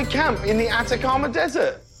 Why would I camp in the Atacama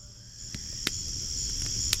Desert?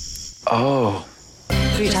 Oh.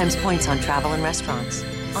 3 times points on travel and restaurants.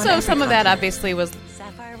 So some of that obviously was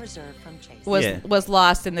Sapphire Reserve from Chase. was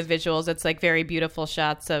lost in the visuals. It's like very beautiful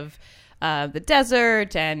shots of the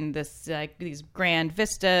desert and these grand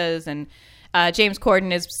vistas, and James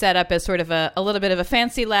Corden is set up as sort of a little bit of a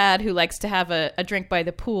fancy lad who likes to have a drink by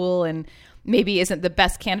the pool and maybe isn't the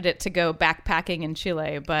best candidate to go backpacking in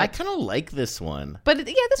Chile. But I kind of like this one. But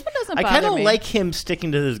this one doesn't bother me. I kind of like him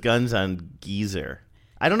sticking to his guns on Geezer.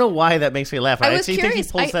 I don't know why that makes me laugh. I actually think he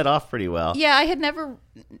pulls that off pretty well. Yeah,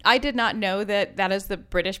 I did not know that is the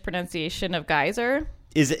British pronunciation of geyser.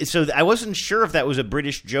 So I wasn't sure if that was a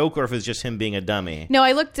British joke or if it was just him being a dummy. No,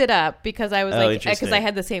 I looked it up because I was because I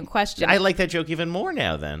had the same question. I like that joke even more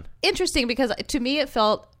now then. Interesting, because to me it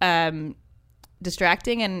felt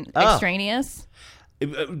distracting and extraneous.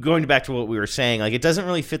 Going back to what we were saying, like, it doesn't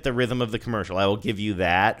really fit the rhythm of the commercial. I will give you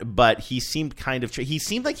that, but he seemed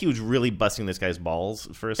like he was really busting this guy's balls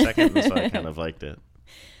for a second, and so I kind of liked it.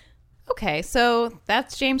 Okay, so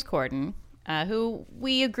that's James Corden, who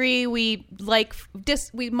we agree we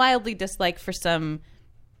mildly dislike for some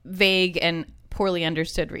vague and poorly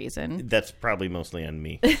understood reason. That's probably mostly on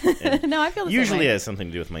me. No, I feel the usually same way. It has something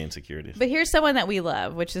to do with my insecurities. But here's someone that we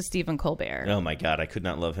love, which is Stephen Colbert. Oh my God, I could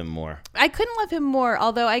not love him more. I couldn't love him more,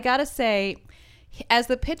 although I gotta say, as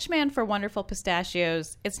the pitchman for Wonderful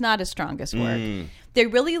Pistachios, it's not his strongest work. They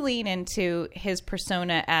really lean into his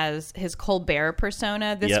persona as his Colbert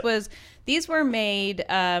persona. These were made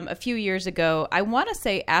a few years ago. I want to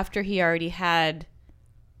say after he already had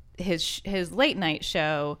his late night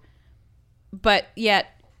show, but yet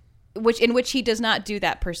in which he does not do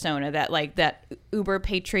that persona, that uber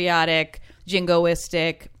patriotic,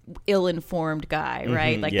 jingoistic, ill-informed guy,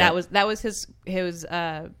 right? That was his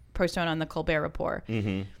persona on the Colbert Report.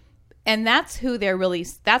 And that's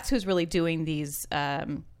who's really doing these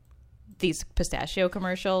pistachio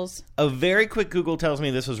commercials. A very quick Google tells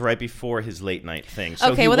me this was right before his late night thing.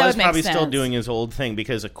 So okay, he well, that was would make probably sense. still doing his old thing,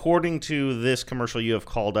 because according to this commercial you have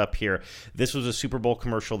called up here, this was a Super Bowl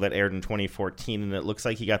commercial that aired in 2014, and it looks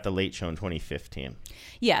like he got the Late Show in 2015.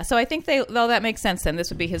 Yeah, so I think that makes sense then.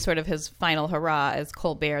 This would be his final hurrah as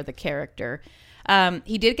Colbert, the character.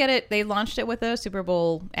 He did get it. They launched it with a Super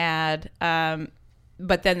Bowl ad,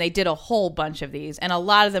 but then they did a whole bunch of these, and a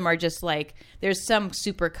lot of them are just like, there's some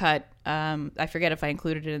supercut. I forget if I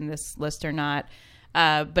included it in this list or not,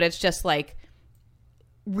 but it's just like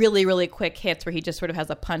really, really quick hits where he just sort of has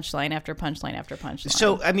a punchline after punchline after punchline.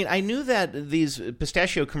 So, I mean, I knew that these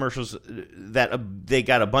pistachio commercials, that they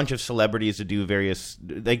got a bunch of celebrities to do various,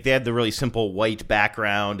 like they had the really simple white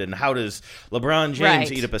background, and how does LeBron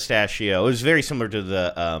James eat a pistachio? It was very similar to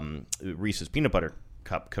the Reese's Peanut Butter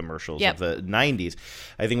Cup commercials of the 90s.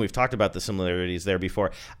 I think we've talked about the similarities there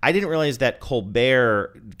before. I didn't realize that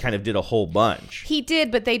Colbert kind of did a whole bunch. He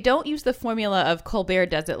did, but they don't use the formula of Colbert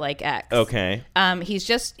does it like X. Okay. He's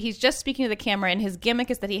just speaking to the camera, and his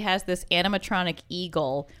gimmick is that he has this animatronic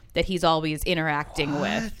eagle that he's always interacting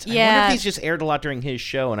with. I wonder if he's just aired a lot during his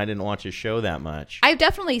show, and I didn't watch his show that much. I've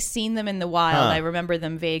definitely seen them in the wild. I remember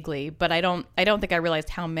them vaguely, but I don't think I realized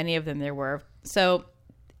how many of them there were. So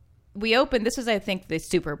we opened, this was, I think, the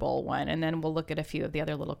Super Bowl one, and then we'll look at a few of the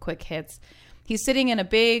other little quick hits. He's sitting in a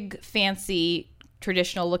big, fancy,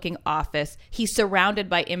 traditional-looking office. He's surrounded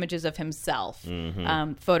by images of himself,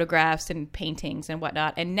 photographs and paintings and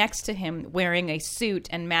whatnot. And next to him, wearing a suit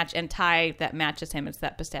and tie that matches him, it's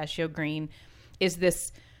that pistachio green, is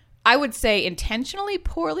this, I would say, intentionally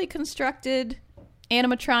poorly constructed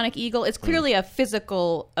animatronic eagle. It's clearly a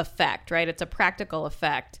physical effect, right? It's a practical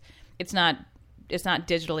effect. It's not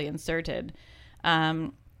digitally inserted.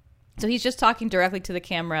 So he's just talking directly to the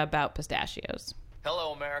camera about pistachios.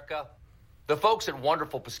 Hello, America. The folks at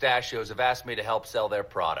Wonderful Pistachios have asked me to help sell their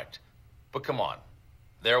product. But come on.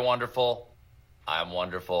 They're wonderful. I'm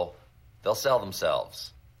wonderful. They'll sell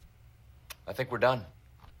themselves. I think we're done.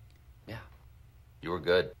 Yeah. You were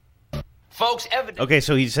good. Folks, okay,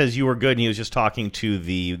 so he says you were good, and he was just talking to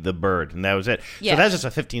the bird, and that was it. Yeah. So that's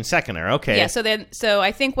just a 15-seconder. Okay. Yeah, so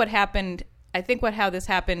I think how this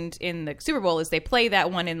happened in the Super Bowl is they play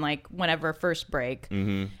that one in like whenever first break,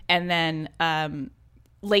 and then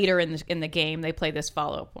later in the game they play this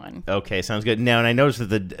follow-up one. Okay, sounds good. Now, and I noticed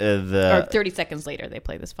that or 30 seconds later they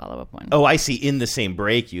play this follow-up one. Oh, I see. In the same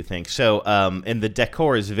break, you think so? And the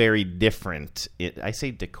decor is very different. I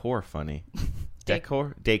say decor funny.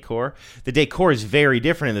 Decor. The decor is very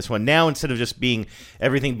different in this one. Now, instead of just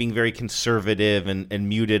everything being very conservative and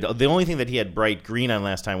muted, the only thing that he had bright green on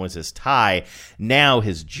last time was his tie. Now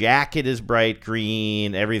his jacket is bright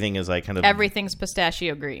green. Everything is like everything's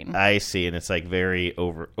pistachio green. I see, and it's like very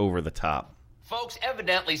over the top. Folks,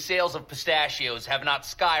 evidently sales of pistachios have not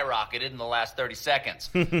skyrocketed in the last 30 seconds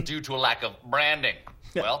due to a lack of branding.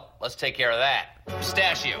 Well, let's take care of that.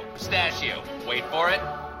 Pistachio. Wait for it.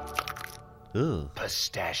 Ugh.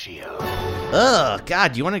 Pistachio. Ugh,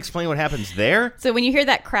 God, do you want to explain what happens there? So when you hear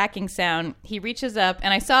that cracking sound, he reaches up,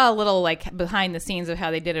 and I saw a little like behind the scenes of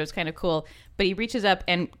how they did it. It was kind of cool. But he reaches up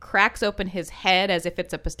and cracks open his head as if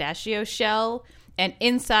it's a pistachio shell, and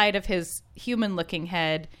inside of his human-looking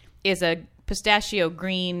head is a pistachio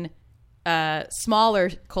green, smaller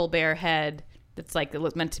Colbert head that's like it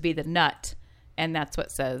was meant to be the nut, and that's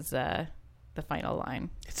what says the final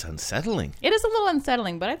line. It's unsettling. It is a little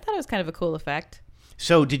unsettling, but I thought it was kind of a cool effect.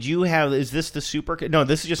 So is this the super... No,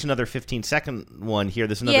 this is just another 15-second one here.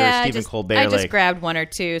 This is another Stephen Colbert. I just grabbed one or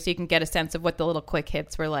two so you can get a sense of what the little quick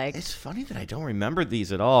hits were like. It's funny that I don't remember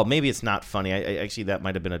these at all. Maybe it's not funny. I actually, that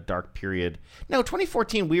might have been a dark period. No,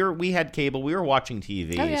 2014, we had cable. We were watching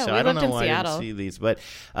TV. Oh, yeah, so we I don't know lived in why Seattle. I didn't see these. But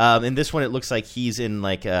in this one, it looks like he's in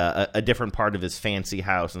like a different part of his fancy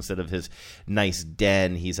house. Instead of his nice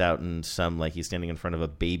den, he's out in he's standing in front of a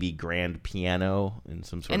baby grand piano in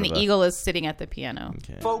some sort and of the eagle is sitting at the piano.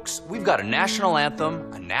 Okay. Folks, we've got a national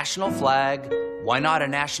anthem, a national flag. Why not a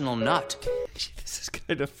national nut? This is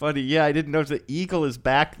kind of funny. Yeah, I didn't notice the eagle is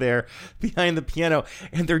back there behind the piano,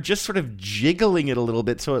 and they're just sort of jiggling it a little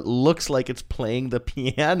bit so it looks like it's playing the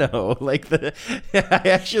piano. I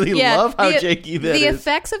actually love how janky that is. The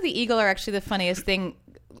effects of the eagle are actually the funniest thing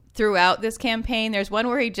throughout this campaign. There's one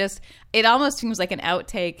where it almost seems like an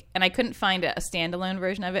outtake, and I couldn't find a standalone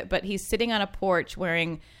version of it, but he's sitting on a porch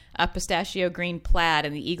wearing a pistachio green plaid,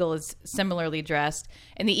 and the eagle is similarly dressed,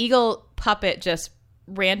 and the eagle puppet just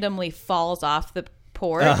randomly falls off the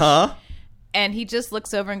porch, and he just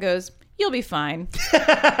looks over and goes, "You'll be fine."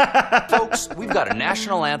 Folks, we've got a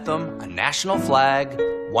national anthem, a national flag.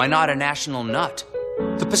 Why not a national nut?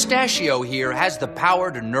 The pistachio here has the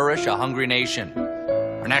power to nourish a hungry nation.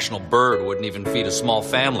 Our national bird wouldn't even feed a small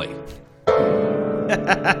family.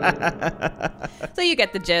 So you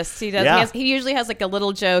get the gist. He usually has like a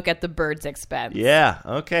little joke at the bird's expense. Yeah,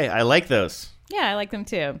 okay. I like those. Yeah, I like them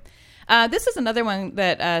too. This is another one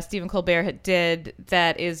that Stephen Colbert did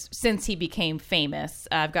that is since he became famous.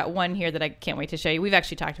 I've got one here that I can't wait to show you. We've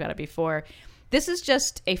actually talked about it before. This is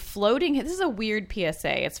just a floating... This is a weird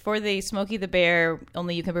PSA. It's for the Smokey the Bear,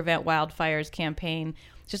 Only You Can Prevent Wildfires campaign.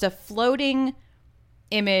 It's just a floating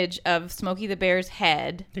image of Smokey the Bear's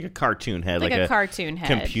head. Like a cartoon head. Like a cartoon head.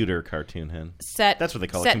 Computer cartoon head. That's what they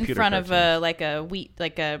call it. Set in front of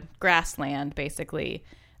a grassland, basically.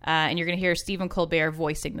 And you're going to hear Stephen Colbert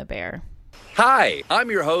voicing the bear. Hi, I'm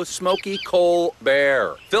your host, Smokey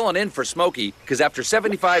Colbert. Filling in for Smokey, because after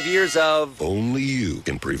 75 years of... Only you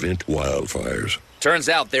can prevent wildfires. Turns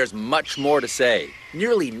out there's much more to say.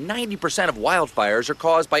 Nearly 90% of wildfires are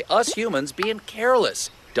caused by us humans being careless,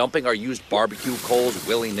 dumping our used barbecue coals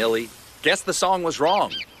willy-nilly. Guess the song was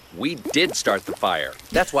wrong. We did start the fire.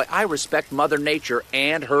 That's why I respect Mother Nature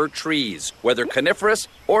and her trees, whether coniferous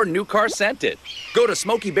or new car scented. Go to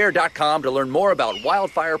SmokeyBear.com to learn more about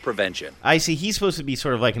wildfire prevention. I see. He's supposed to be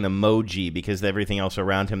sort of like an emoji because everything else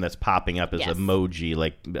around him that's popping up is emoji,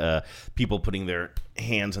 like people putting their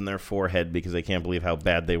hands on their forehead because they can't believe how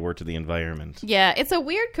bad they were to the environment. Yeah, it's a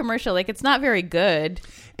weird commercial. Like, it's not very good.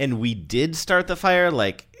 And we did start the fire?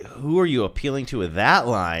 Like, who are you appealing to with that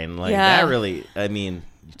line? Like, that really, I mean...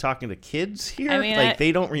 Talking to kids here? I mean,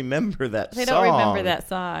 they don't remember that song. They don't remember that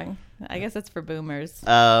song. I guess it's for boomers.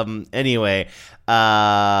 Anyway,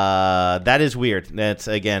 that is weird. That's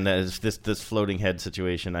again this floating head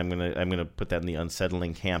situation. I'm gonna put that in the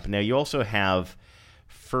unsettling camp. Now you also have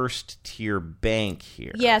First Tier Bank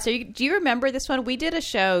here. Yeah. So do you remember this one? We did a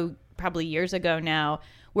show probably years ago now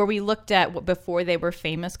where we looked at what before they were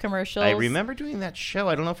famous commercials. I remember doing that show.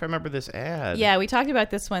 I don't know if I remember this ad. Yeah, we talked about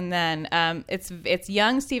this one then. It's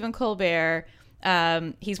young Stephen Colbert.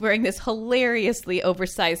 He's wearing this hilariously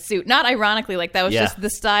oversized suit. Not ironically, like that was just the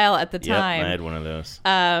style at the time. Yep, I had one of those.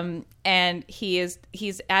 And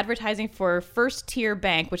he's advertising for First Tier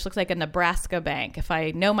Bank, which looks like a Nebraska bank, if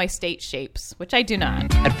I know my state shapes, which I do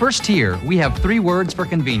not. At First Tier, we have 3 words for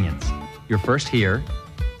convenience. Your first here,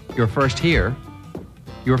 your first here,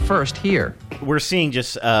 your first here. We're seeing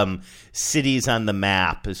just cities on the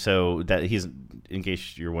map, so that he's, in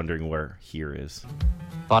case you're wondering where here is.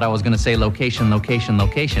 Thought I was going to say location, location,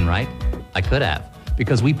 location, right? I could have,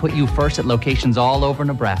 because we put you first at locations all over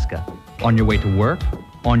Nebraska. On your way to work,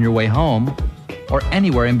 on your way home, or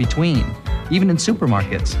anywhere in between, even in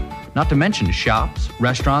supermarkets, not to mention shops,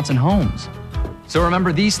 restaurants, and homes. So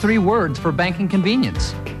remember these 3 words for banking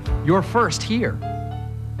convenience. You're first here,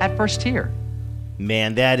 at First Tier.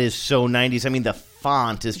 Man, that is so 90s. I mean, the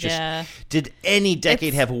font is just... Did any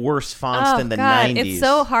decade have worse fonts than the 90s? It's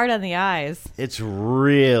so hard on the eyes. It's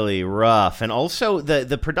really rough. And also,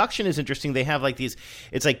 the production is interesting. They have like these...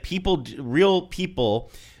 It's like real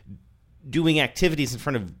people doing activities in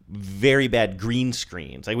front of very bad green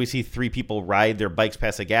screens. Like we see 3 people ride their bikes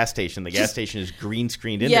past a gas station. The gas station is green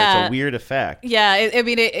screened in there. It's a weird effect. Yeah, I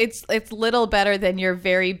mean, it's little better than your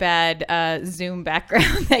very bad Zoom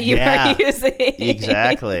background that you are using.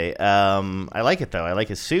 Exactly. I like it, though. I like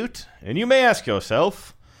his suit. And you may ask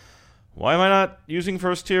yourself, why am I not using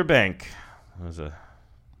First Tier Bank? That was a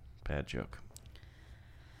bad joke.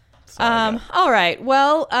 All right.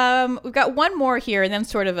 Well, we've got one more here, and then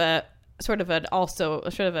sort of a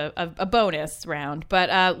bonus round,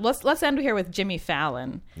 but let's end here with Jimmy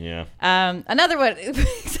Fallon. Yeah. Another one,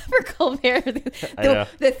 except for Colbert.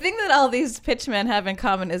 The thing that all these pitchmen have in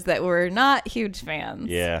common is that we're not huge fans.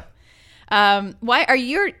 Yeah. Why are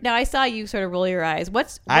you? Now I saw you sort of roll your eyes.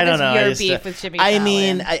 What I don't know. Your beef with Jimmy Fallon? I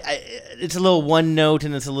mean, it's a little one note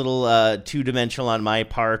and it's a little two dimensional on my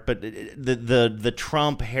part. But the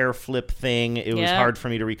Trump hair flip thing, it was hard for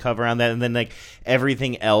me to recover on that. And then like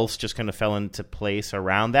everything else just kind of fell into place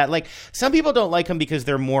around that. Like some people don't like him because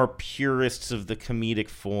they're more purists of the comedic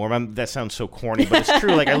form. That sounds so corny, but it's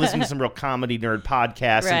true. Like I listen to some real comedy nerd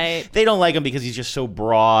podcasts, and they don't like him because he's just so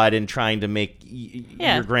broad and trying to make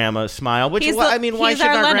your grandma smile. Which why should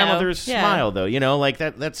our grandmothers smile though? You know, like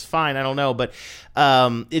that's fine. I don't know, but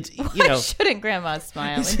it's why shouldn't grandma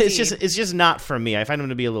smile? It's just not for me. I find him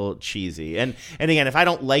to be a little cheesy. And again, if I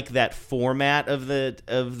don't like that format of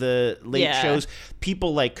the late shows,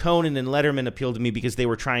 people like Conan and Letterman appealed to me because they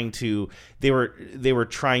were trying to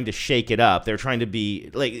shake it up. They were trying to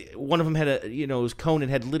be like one of them had Conan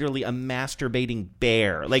had literally a masturbating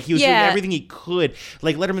bear. Like he was doing everything he could.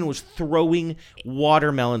 Like Letterman was throwing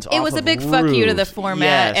watermelons off. It was of a big roofs. Fuck you to the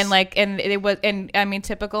format, Yes. and it was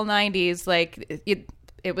typical 90s like.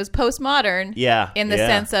 It was postmodern in the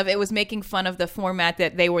sense of it was making fun of the format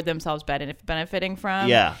that they were themselves benefiting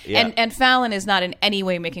from. And Fallon is not in any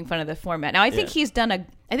way making fun of the format. Now, I think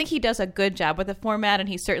he does a good job with the format, and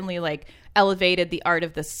he certainly like elevated the art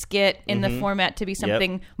of the skit in the format to be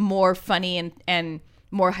something more funny and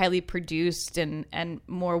more highly produced and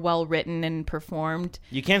more well written and performed.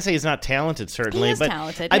 You can't say he's not talented, certainly. He is but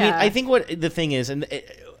talented, I mean, I think what the thing is, and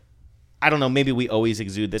I don't know, maybe we always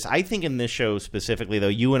exude this. I think in this show specifically, though,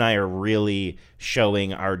 you and I are really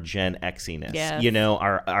showing our Gen X-iness. Yes. You know,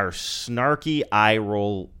 our snarky eye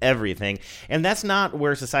roll everything. And that's not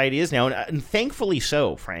where society is now. And thankfully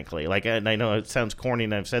so, frankly. Like, and I know it sounds corny,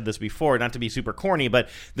 and I've said this before, not to be super corny, but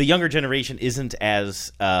the younger generation isn't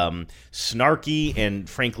as snarky and,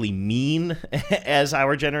 frankly, mean as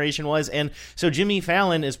our generation was. And so Jimmy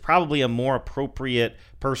Fallon is probably a more appropriate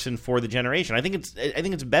person for the generation. I think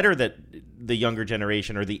it's better that the younger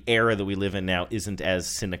generation or the era that we live in now isn't as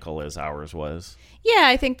cynical as ours was. Yeah,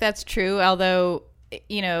 I think that's true. Although,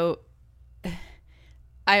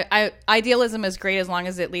 idealism is great as long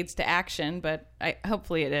as it leads to action. But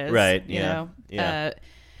hopefully it is. Right.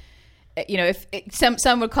 If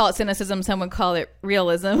some would call it cynicism, some would call it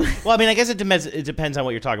realism. Well, I mean, I guess it depends on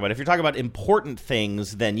what you're talking about. If you're talking about important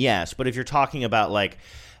things, then yes. But if you're talking about like,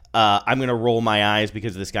 I'm going to roll my eyes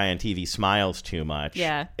because this guy on TV smiles too much.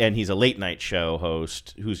 Yeah. And he's a late night show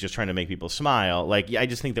host who's just trying to make people smile. Like, I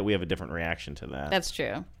just think that we have a different reaction to that. That's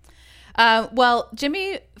true. Well,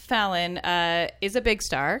 Jimmy Fallon is a big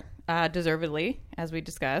star, deservedly, as we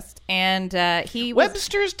discussed. And he was...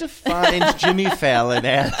 Webster's defines Jimmy Fallon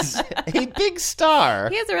as a big star.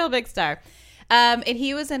 He is a real big star. And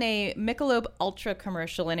he was in a Michelob Ultra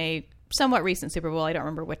commercial in a somewhat recent Super Bowl. I don't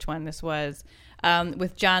remember which one this was.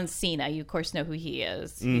 With John Cena. You, of course, know who he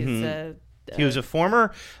is. Mm-hmm. He was a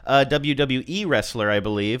former WWE wrestler, I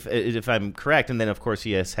believe, if I'm correct. And then, of course,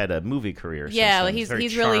 he has had a movie career. Yeah, since then.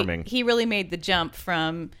 he's charming. He really made the jump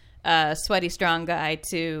from sweaty strong guy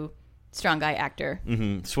to strong guy actor.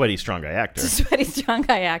 Mm-hmm. Sweaty strong guy actor. Sweaty strong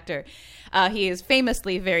guy actor. He is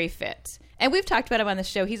famously very fit. And we've talked about him on the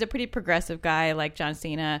show. He's a pretty progressive guy like John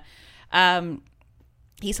Cena.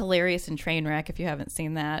 He's hilarious in Trainwreck, if you haven't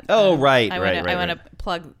seen that. Oh, right. I want to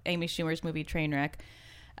plug Amy Schumer's movie Trainwreck.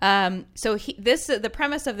 So the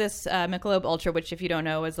premise of this Michelob Ultra, which if you don't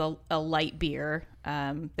know is a light beer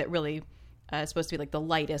that really is supposed to be like the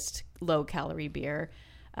lightest low-calorie beer.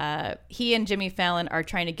 He and Jimmy Fallon are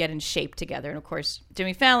trying to get in shape together. And, of course,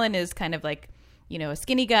 Jimmy Fallon is kind of like, a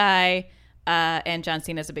skinny guy. And John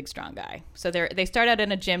Cena is a big, strong guy. So they start out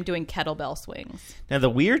in a gym doing kettlebell swings. Now, the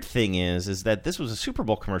weird thing is that this was a Super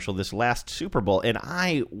Bowl commercial, this last Super Bowl, and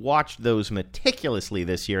I watched those meticulously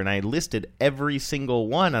this year, and I listed every single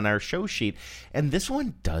one on our show sheet, and this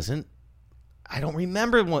one doesn't. I don't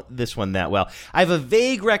remember this one that well. I have a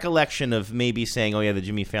vague recollection of maybe saying, oh, yeah, the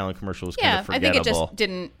Jimmy Fallon commercial was kind of forgettable. I think it just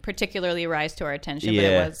didn't particularly rise to our attention, but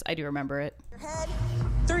it was. I do remember it. Your head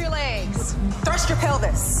through your legs. Thrust your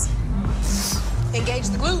pelvis. Engage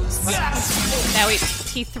the glutes. Yes. Now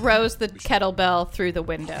he throws the kettlebell through the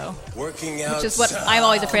window, working out, which is what I'm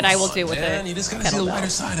always afraid I will do with it. You just gotta see the lighter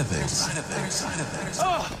side of things.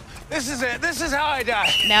 Oh, this is it. This is how I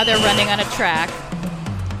die. Now they're running on a track.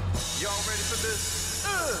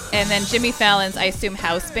 And then Jimmy Fallon's, I assume,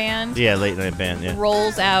 house band. Yeah, late night band, yeah.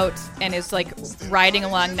 Rolls out and is like riding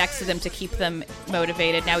along next to them to keep them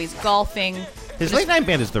motivated. Now he's golfing. His late night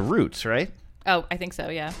band is The Roots, right? Oh, I think so,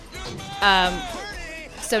 yeah.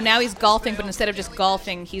 So now he's golfing, but instead of just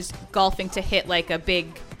golfing, he's golfing to hit like a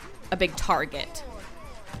big target.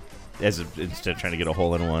 Instead of trying to get a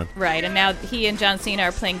hole in one. Right, and now he and John Cena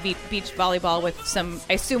are playing beach volleyball with some,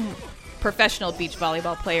 I assume, professional beach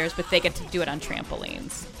volleyball players, but they get to do it on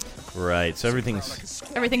trampolines. Right. So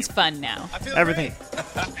everything's fun now. Everything.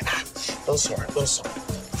 Little sore.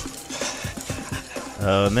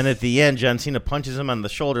 And then at the end, John Cena punches him on the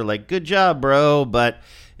shoulder like, good job, bro. But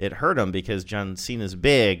it hurt him because John Cena's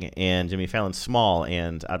big and Jimmy Fallon's small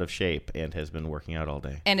and out of shape and has been working out all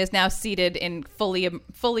day. And is now seated in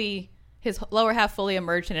fully his lower half fully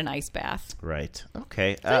immersed in an ice bath. Right.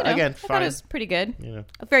 Okay. So, again, I fine. thought it was pretty good. Yeah.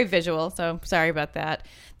 Very visual, so sorry about that.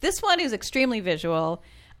 This one is extremely visual,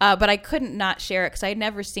 but I couldn't not share it because I had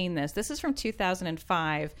never seen this. This is from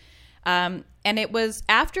 2005. And it was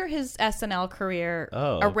after his SNL career,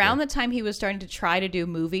 around the time he was starting to try to do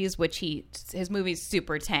movies, which his movies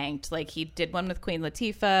super tanked. Like, he did one with Queen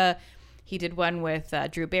Latifah, he did one with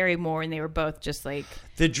Drew Barrymore, and they were both just like...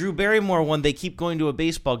 The Drew Barrymore one, they keep going to a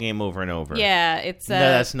baseball game over and over. Yeah, it's... No,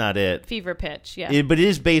 that's not it. Fever Pitch, yeah. But it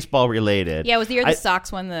is baseball related. Yeah, it was the year the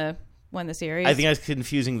Sox won the series. I think I was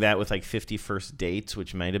confusing that with like 50 First Dates,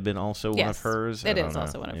 which might have been also one of hers. It is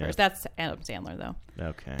also one of hers. That's Adam Sandler, though.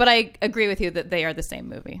 Okay. But I agree with you that they are the same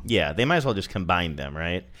movie. Yeah, they might as well just combine them,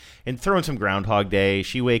 right? And throw in some Groundhog Day.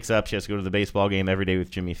 She wakes up, she has to go to the baseball game every day with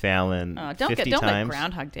Jimmy Fallon. Don't let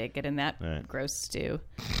Groundhog Day get in that gross stew.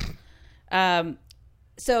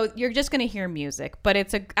 So you're just going to hear music, but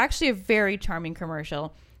it's actually a very charming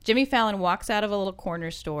commercial. Jimmy Fallon walks out of a little corner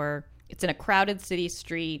store. It's in a crowded city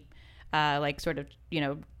street. Like sort of,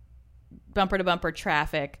 bumper to bumper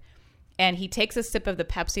traffic. And he takes a sip of the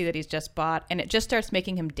Pepsi that he's just bought, and it just starts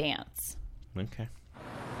making him dance. Okay.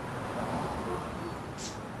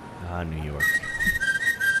 New York.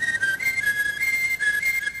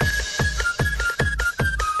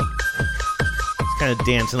 He's kind of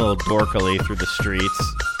dancing a little dorkily through the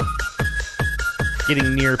streets.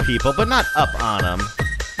 Getting near people, but not up on them.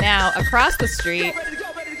 Now, across the street...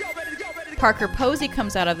 Parker Posey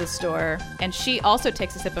comes out of the store, and she also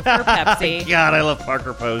takes a sip of her Pepsi. God, I love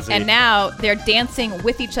Parker Posey. And now they're dancing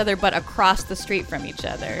with each other, but across the street from each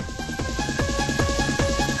other.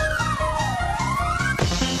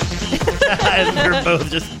 And they're both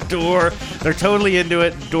just they're totally into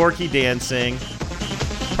it, dorky dancing.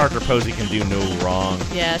 Parker Posey can do no wrong.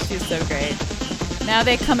 Yeah, she's so great. Now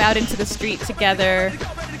they come out into the street together,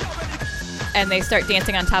 and they start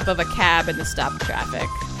dancing on top of a cab in the stopped traffic.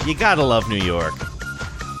 You gotta love New York.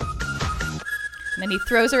 And then he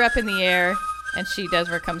throws her up in the air, and she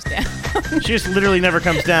never comes down. She just literally never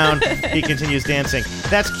comes down. He continues dancing.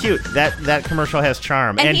 That's cute. That commercial has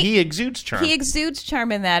charm, and he exudes charm. He exudes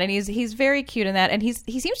charm in that, and he's very cute in that. And he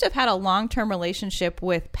seems to have had a long-term relationship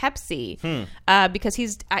with Pepsi, because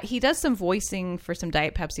he does some voicing for some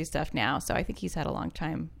Diet Pepsi stuff now. So I think he's had a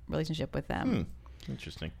long-time relationship with them.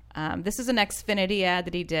 Interesting. This is an Xfinity ad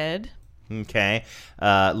that he did. Okay.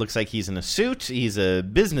 Looks like he's in a suit. He's a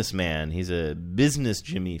businessman. He's a business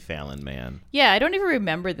Jimmy Fallon man. Yeah, I don't even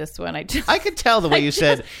remember this one. I could tell the way you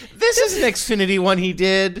said, this is an Xfinity one he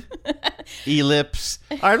did. Ellipse.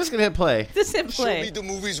 All right, I'm just going to hit play. Just hit play. Show me the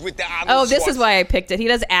movies with the Arnold this is why I picked it. He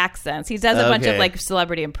does accents. He does a bunch of Okay. like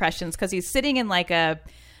celebrity impressions because he's sitting in like a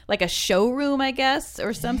showroom, I guess,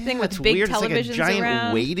 or something with It's big weird. televisions it's like a giant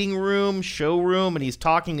around. waiting room, showroom, and he's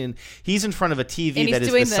talking, and he's in front of a And TV he's that is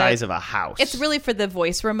doing the size of a house. It's really for the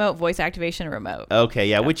voice activation remote. Okay,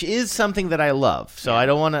 yeah, which is something that I love. So I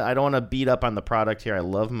don't want to beat up on the product here. I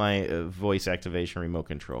love my voice activation remote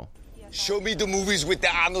control. Show me the movies with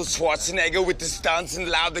the Arnold Schwarzenegger with the stunts and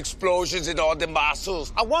loud explosions and all the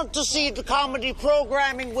muscles. I want to see the comedy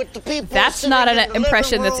programming with the people. That's not an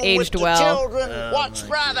impression that's aged well. Watch,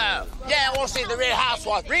 brother. Yeah, I want to see the Real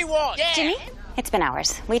Housewives. Rewatch. Yeah. Jimmy, it's been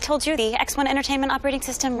hours. We told you the X1 Entertainment operating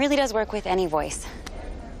system really does work with any voice.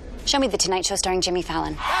 Show me the Tonight Show starring Jimmy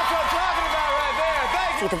Fallon. That's what I'm talking about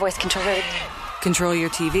right there. See the voice controller. Control your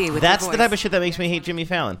TV with That's your the voice. type of shit that makes me hate Jimmy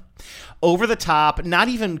Fallon. Over the top, not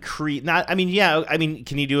even can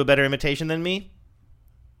you do a better imitation than me?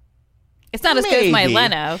 It's not as good as my Maybe.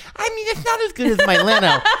 Leno. I mean, it's not as good as my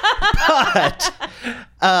Leno.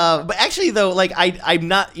 But actually, though, like I'm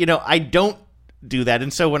not, I don't do that.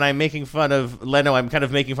 And so when I'm making fun of Leno, I'm kind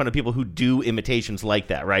of making fun of people who do imitations like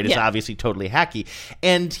that, right? It's Yeah. obviously totally hacky.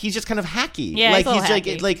 And he's just kind of hacky. Yeah, like he's a little like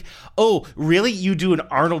hacky. like, oh, really? You do an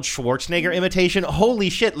Arnold Schwarzenegger imitation? Holy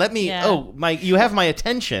shit, let me you have my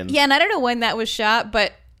attention. Yeah, and I don't know when that was shot,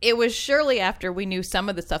 but it was surely after we knew some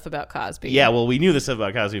of the stuff about Cosby. Yeah, well, we knew this stuff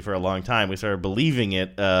about Cosby for a long time. We started believing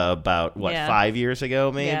it about, 5 years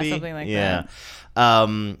ago, maybe? Yeah, something like that.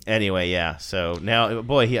 Anyway, yeah. So now,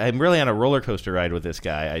 boy, I'm really on a roller coaster ride with this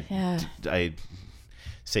guy. I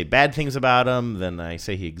say bad things about him, then I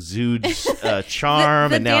say he exudes charm,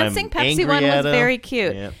 the and now dancing I'm Pepsi angry one at was him. very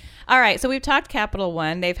cute. Yeah. All right, so we've talked Capital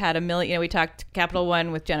One. They've had a million. We talked Capital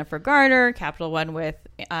One with Jennifer Garner, Capital One with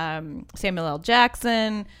Samuel L.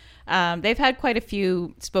 Jackson. They've had quite a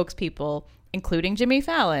few spokespeople, including Jimmy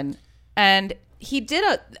Fallon. And he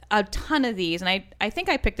did a ton of these. And I think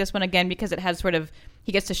I picked this one again because it has sort of,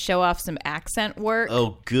 he gets to show off some accent work.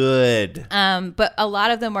 Oh, good. But a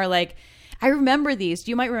lot of them are like, I remember these.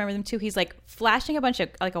 You might remember them too. He's like flashing a bunch of,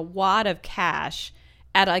 like a wad of cash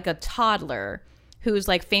at like a toddler who's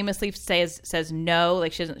like famously says no,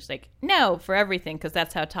 like she doesn't, she's like no for everything because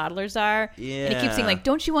that's how toddlers are. Yeah. And he keeps saying like,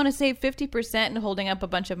 don't you want to save 50%, and holding up a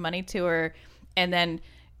bunch of money to her, and then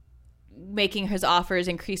making his offers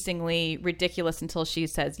increasingly ridiculous until she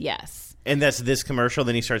says yes. And that's this commercial.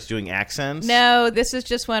 Then he starts doing accents. No, this is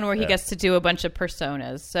just one where he gets to do a bunch of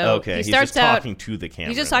personas. So okay, he starts starts out talking to the camera.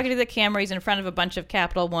 He's just talking to the camera. He's in front of a bunch of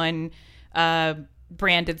Capital One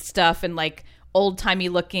branded stuff and like old-timey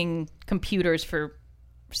looking computers for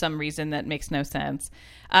some reason that makes no sense.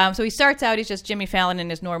 So he starts out, he's just Jimmy Fallon in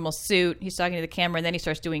his normal suit. He's talking to the camera, and then he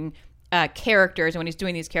starts doing characters. And when he's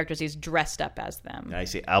doing these characters, he's dressed up as them. I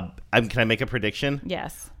see. Can I make a prediction?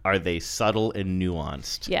 Yes. Are they subtle and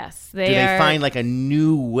nuanced? Yes. Do they find like a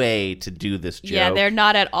new way to do this joke? Yeah, they're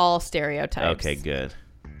not at all stereotypes. Okay, good.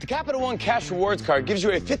 The Capital One Cash Rewards card gives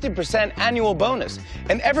you a 50% annual bonus,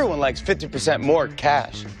 and everyone likes 50% more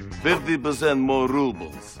cash. 50% more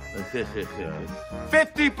rubles.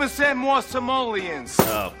 50% more simoleons.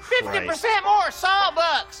 Oh, 50% more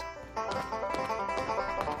sawbucks.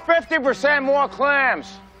 50% more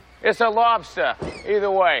clams. It's a lobster. Either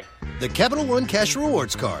way. The Capital One Cash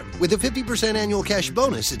Rewards card. With a 50% annual cash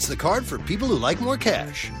bonus, it's the card for people who like more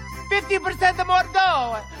cash. 50% more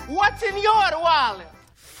dough. What's in your wallet?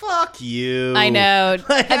 Fuck you. I know.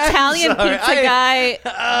 Italian pizza guy.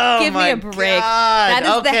 Oh, give me a break. God. That is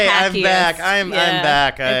okay, the hackiest. I'm back. I'm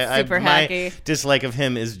back. It's super hacky. My dislike of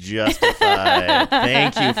him is justified.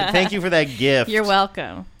 Thank you for that gift. You're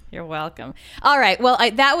welcome. You're welcome. All right. Well,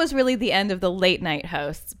 that was really the end of the late night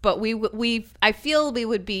hosts. But I feel we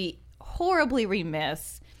would be horribly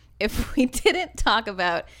remiss if we didn't talk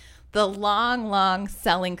about the long, long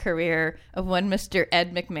selling career of one Mr.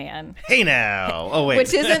 Ed McMahon. Hey now. Oh wait.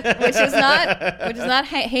 which is not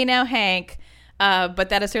Hey Now Hank, but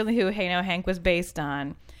that is certainly who Hey Now Hank was based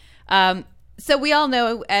on. So we all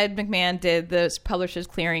know Ed McMahon did the Publishers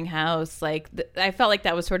Clearinghouse. I felt like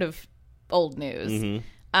that was sort of old news.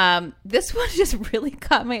 Mm-hmm. This one just really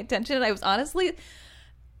caught my attention. I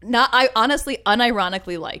honestly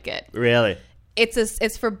unironically like it. Really?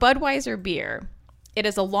 It's for Budweiser beer. It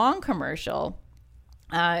is a long commercial.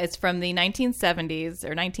 It's from the 1970s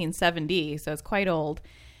or 1970, so it's quite old.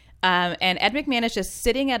 And Ed McMahon is just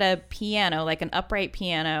sitting at a piano, like an upright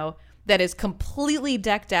piano, that is completely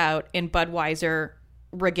decked out in Budweiser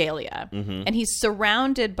regalia. Mm-hmm. And he's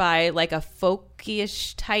surrounded by like a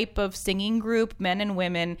folkish type of singing group, men and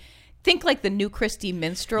women. Think like the New Christie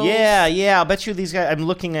Minstrels. Yeah. I bet you these guys, I'm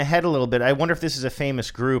looking ahead a little bit. I wonder if this is a famous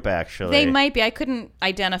group, actually. They might be. I couldn't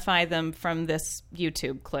identify them from this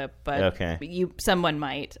YouTube clip, but okay. Someone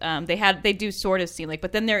might. They do sort of seem like,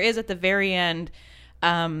 but then there is at the very end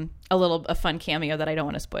a fun cameo that I don't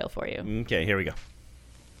want to spoil for you. Okay, here we go.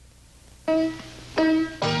 Budweiser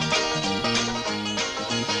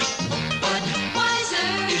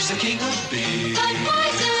is the king of beer.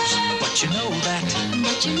 Budweiser. But you know that.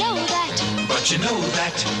 But you know that. But you know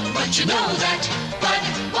that. But you know that.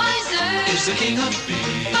 Budweiser is the king of beer.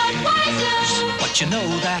 Budweiser. But you know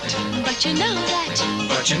that. But you know that.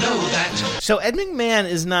 But you know that. So Ed McMahon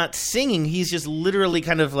is not singing; he's just literally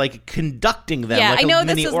kind of like conducting them, Yeah, like I know a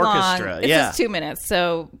mini this is orchestra. long. This is 2 minutes,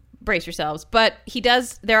 so brace yourselves. But he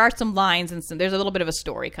does. There are some lines and there's a little bit of a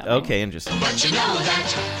story coming. Okay, interesting. But you know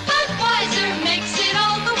that. Budweiser makes it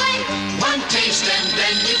all the way. One taste and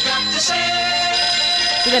then you've got to say.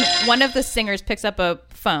 So then one of the singers picks up a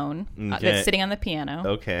phone that's sitting on the piano.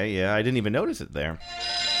 Okay, yeah, I didn't even notice it there.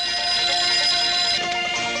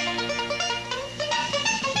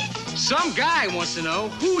 Some guy wants to know,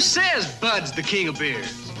 who says Bud's the king of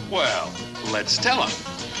beers? Well, let's tell him.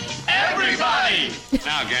 Everybody!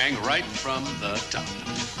 Now, gang, right from the top.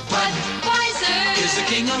 Budweiser is the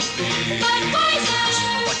king of beer.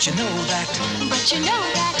 Budweiser. But you know that. But you know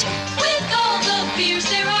that. With all the beers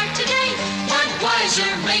there are today,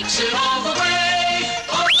 Budweiser makes it all the way.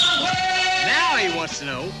 All the way. Now he wants to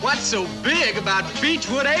know, what's so big about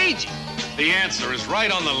Beechwood aging? The answer is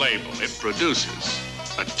right on the label. It produces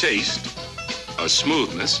a taste, a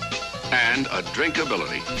smoothness, and a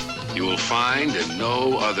drinkability you will find in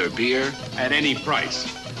no other beer at any price.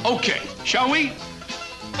 Okay, shall we?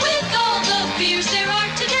 With all the beers there are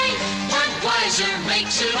today, Budweiser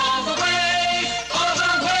makes it all the way. All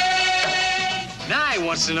the way.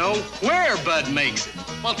 wants to know where Bud makes it.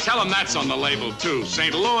 Well, tell him that's on the label, too.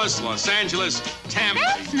 St. Louis, Los Angeles, Tampa.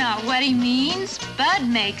 That's not what he means. Bud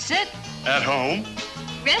makes it. At home.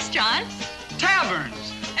 Restaurants.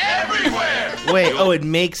 Taverns. Everywhere. Wait, it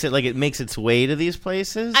makes its way to these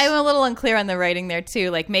places? I'm a little unclear on the writing there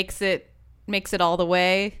too. Like makes it all the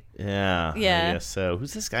way. Yeah. Yeah. I guess so.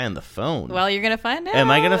 Who's this guy on the phone? Well, you're gonna find out.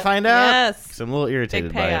 Am I gonna find out? Yes. 'Cause I'm a little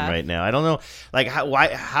irritated Big by him payoff. right now. I don't know. Like,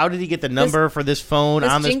 how did he get the number for this phone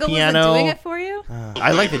on this jingle piano? wasn't doing it for you?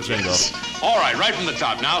 I like the jingle. All right, right from the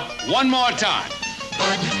top now. One more time.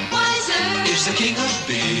 Budweiser is the king of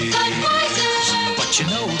beer. Budweiser. But you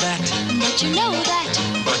know that. But you know that.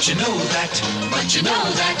 But you know that. But you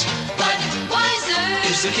know that. Budweiser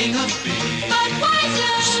is the king of beer.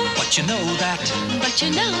 Budweiser. But you know that. But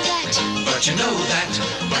you know that. But you know that.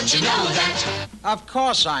 But you know that. Of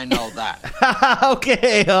course I know that.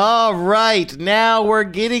 Okay, all right. Now we're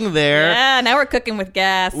getting there. Yeah, now we're cooking with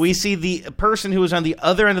gas. We see the person who is on the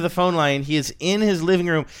other end of the phone line. He is in his living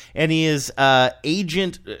room, and he is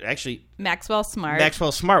Maxwell Smart.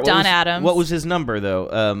 Maxwell Smart. Don Adams. What was his number,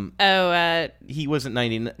 though? He wasn't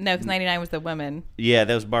 99. No, because 99 was the woman. Yeah,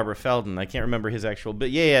 that was Barbara Feldon. I can't remember his actual... But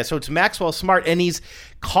yeah. So it's Maxwell Smart, and he's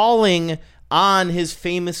calling on his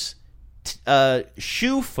famous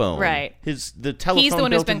shoe phone. Right. The telephone. He's the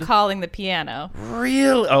one who's been calling the piano.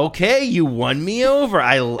 Really? Okay, you won me over.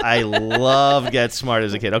 I loved Get Smart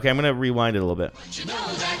as a kid. Okay, I'm going to rewind it a little bit. But you know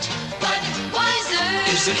that.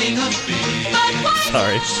 Budweiser is the king of beer. Budweiser.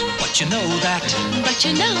 Sorry. But you know that. But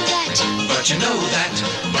you know that. But you know that.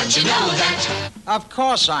 But you know that. Of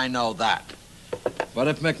course I know that. But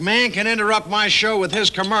if McMahon can interrupt my show with his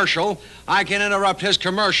commercial, I can interrupt his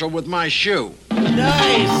commercial with my shoe.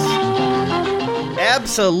 Nice.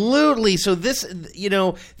 Absolutely. So this,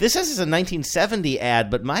 this says it's a 1970 ad,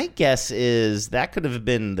 but my guess is that could have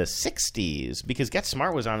been the 60s because Get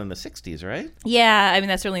Smart was on in the 60s, right? Yeah, I mean,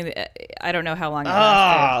 that's certainly, I don't know how long it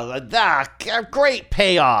lasted. Great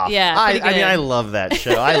payoff. Yeah, I love that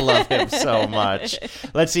show. I love him so much.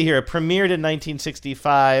 Let's see here. It premiered in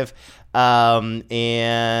 1965. He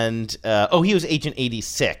was Agent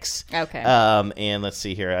 86. Okay. And let's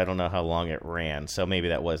see here. I don't know how long it ran, so maybe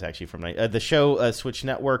that was actually from the show switched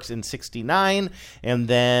networks in 69, and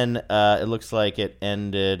then it looks like it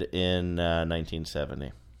ended in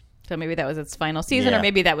 1970. So maybe that was its final season, or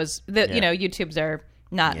maybe that was YouTubes are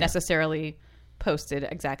not necessarily posted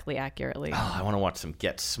exactly accurately. Oh, I want to watch some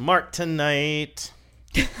Get Smart tonight.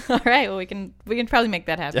 All right, well we can probably make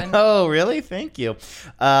that happen. Oh, really? Thank you.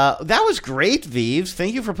 That was great, Vives.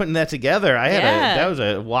 Thank you for putting that together. That was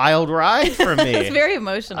a wild ride for me. It's very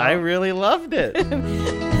emotional. I really loved it.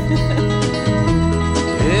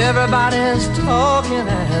 Everybody's talking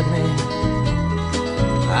at me.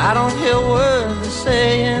 I don't hear words they're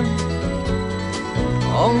saying,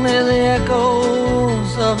 only the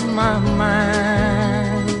echoes of my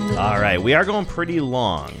mind. All right, we are going pretty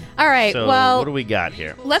long. All right, so well, what do we got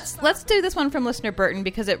here? Let's do this one from listener Burton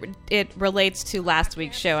because it relates to last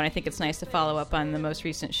week's show, and I think it's nice to follow up on the most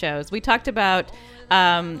recent shows. We talked about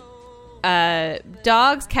dogs,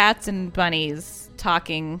 cats, and bunnies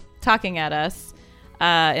talking at us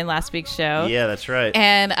in last week's show. Yeah, that's right.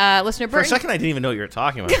 And listener Burton, for a second, I didn't even know what you were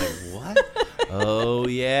talking about. I was like, what? Oh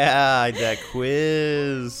yeah, that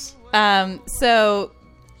quiz. So.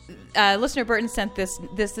 Listener Burton sent this.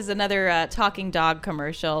 This is another talking dog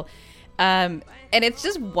commercial, and it's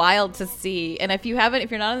just wild to see. And if you're not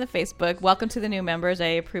on the Facebook, welcome to the new members. I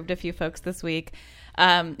approved a few folks this week.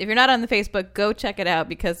 If you're not on the Facebook, go check it out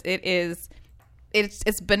because it's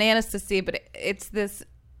bananas to see. But it's this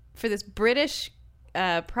British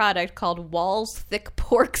product called Wall's Thick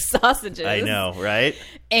Pork Sausages. I know, right?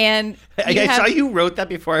 And I saw you wrote that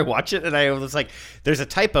before I watched it, and I was like, "There's a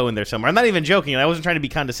typo in there somewhere." I'm not even joking. I wasn't trying to be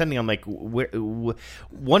condescending. I'm like,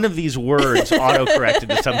 one of these words autocorrected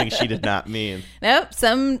to something she did not mean. Nope.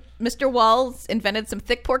 Some Mr. Walls invented some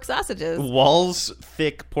thick pork sausages. Wall's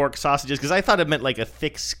Thick Pork Sausages, because I thought it meant like a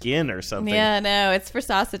thick skin or something. Yeah, no, it's for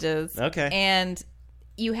sausages. Okay. And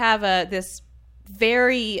you have this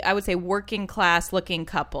very, I would say, working class looking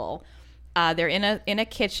couple. They're in a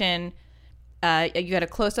kitchen. You got a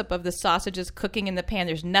close up of the sausages cooking in the pan.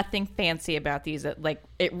 There's nothing fancy about these.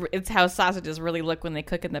 It's how sausages really look when they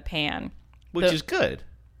cook in the pan, which is good.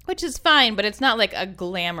 Which is fine, but it's not like a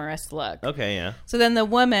glamorous look. Okay, yeah. So then the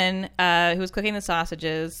woman who's cooking the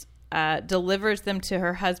sausages delivers them to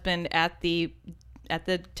her husband at the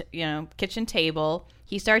kitchen table.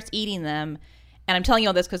 He starts eating them. And I'm telling you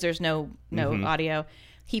all this because there's no audio.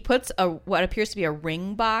 he puts what appears to be a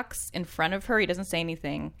ring box in front of her. He doesn't say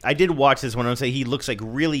anything. I did watch this one. I would say he looks like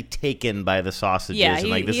really taken by the sausages. Yeah, and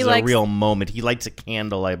like this is a real moment. He lights a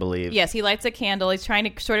candle, I believe. Yes, he lights a candle. He's trying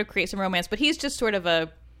to sort of create some romance, but he's just sort of a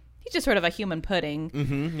human pudding.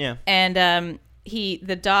 Mm-hmm, yeah. And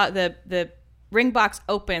the ring box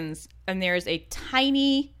opens, and there's a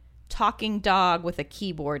tiny talking dog with a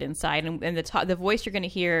keyboard inside, and the voice you're going to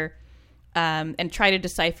hear and try to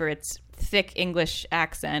decipher its thick English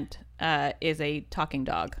accent is a talking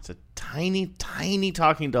dog. It's a tiny, tiny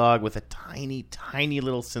talking dog with a tiny, tiny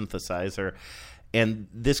little synthesizer, and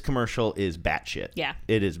this commercial is batshit. Yeah.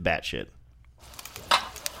 It is batshit.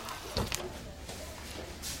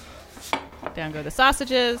 Down go the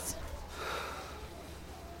sausages.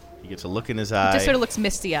 He gets a look in his eye. He just sort of looks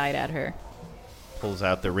misty-eyed at her. Pulls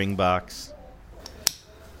out the ring box.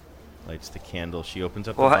 Lights the candle. She opens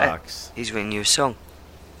up the box. He's written you a song.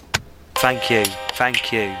 Thank you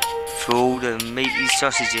for all the meaty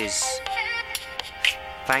sausages.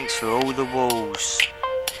 Thanks for all the walls.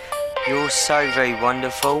 You're so very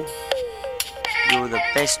wonderful. You're the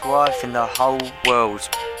best wife in the whole world,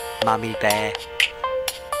 Mummy Bear.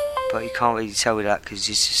 But you can't really tell me that because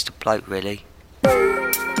he's just a bloke, really.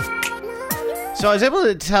 So I was able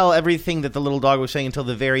to tell everything that the little dog was saying until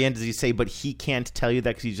the very end. Does he say, but he can't tell you that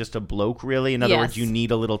because he's just a bloke, really? In other words, you need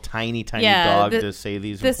a little tiny, tiny dog to say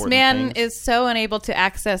these important things? This man is so unable to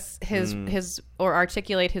access his or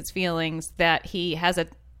articulate his feelings that he has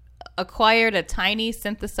acquired a tiny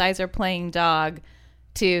synthesizer-playing dog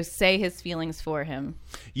to say his feelings for him.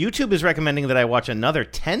 YouTube is recommending that I watch another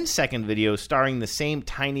 10-second video starring the same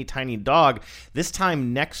tiny, tiny dog, this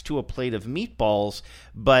time next to a plate of meatballs,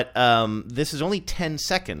 but this is only 10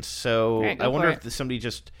 seconds, so I wonder if somebody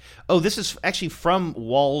just... Oh, this is actually from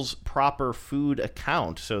Wall's Proper Food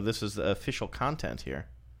account, so this is the official content here.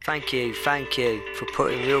 Thank you for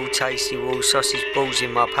putting real tasty raw sausage balls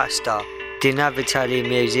in my pasta. Didn't have Italian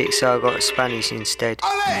music, so I got Spanish instead.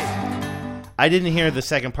 I didn't hear the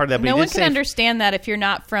second part of that. But no one can understand that if you're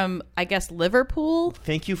not from, I guess, Liverpool.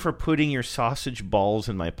 Thank you for putting your sausage balls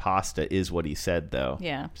in my pasta is what he said, though.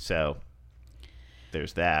 Yeah. So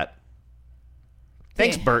there's that.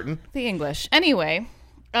 Thanks, Burton. The English. Anyway.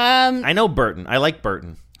 I know Burton. I like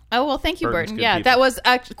Burton. Oh, well, thank you, Burton's Burton. Yeah, people. that was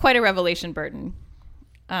quite a revelation, Burton.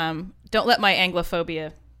 Don't let my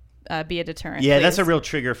Anglophobia be a deterrent. Yeah, please. That's a real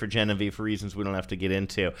trigger for Genevieve for reasons we don't have to get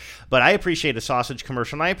into. But I appreciate a sausage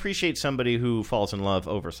commercial, and I appreciate somebody who falls in love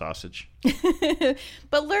over sausage.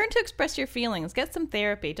 But learn to express your feelings. Get some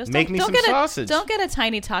therapy. Just Make me some sausage. Don't get a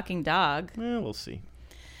tiny talking dog. We'll see.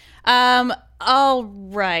 All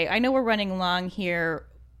right. I know we're running long here.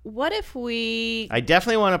 What if we... I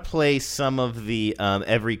definitely want to play some of the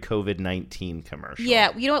every COVID-19 commercial.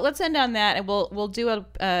 Yeah, you know what? Let's end on that, and we'll do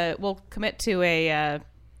we'll commit to a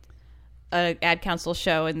ad council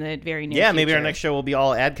show in the very near future. Maybe our next show will be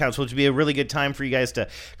all ad council, which would be a really good time for you guys to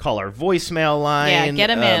call our voicemail line. Yeah, get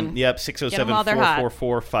them in. Yep,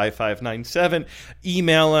 607-444-5597.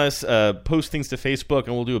 Email us, post things to Facebook,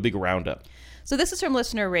 and we'll do a big roundup. So this is from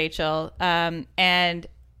listener Rachel, and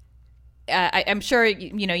I'm sure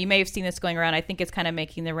you may have seen this going around. I think it's kind of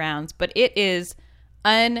making the rounds, but it is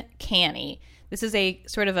uncanny. This is a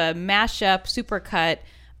sort of a mashup, supercut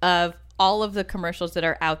of all of the commercials that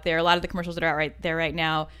are out there, a lot of the commercials that are out there right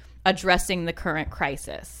now, addressing the current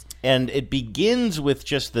crisis. And it begins with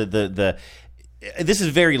just the this is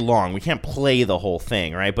very long. We can't play the whole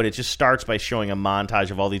thing, right? But it just starts by showing a montage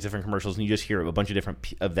of all these different commercials, and you just hear a bunch of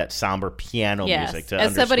different of that somber piano music to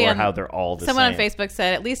underscore how they're all the same. Someone on Facebook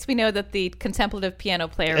said, at least we know that the contemplative piano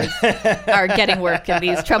players are getting work in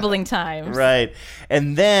these troubling times. Right.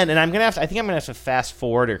 And then, I think I'm going to have to fast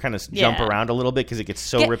forward or kind of jump around a little bit because it gets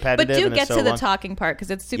so repetitive. But do and get it's so to the long. talking part because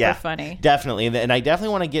it's super funny. Definitely. And I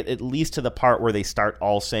definitely want to get at least to the part where they start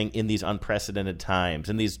all saying in these unprecedented times,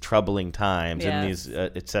 in these troubling times, in these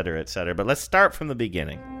et cetera, et cetera. But let's start from the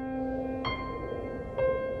beginning.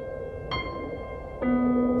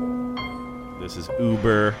 This is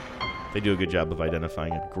Uber. They do a good job of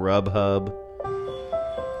identifying it. Grubhub.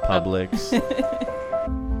 Publix.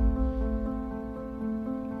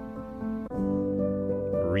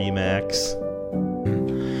 Remax.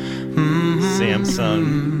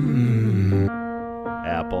 Samsung.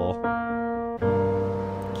 Apple.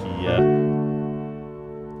 Kia.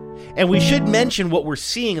 And we should mention what we're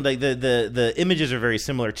seeing. Like the images are very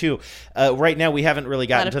similar too. Right now, we haven't really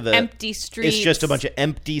gotten to the empty streets. It's just a bunch of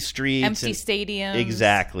empty streets, empty stadiums.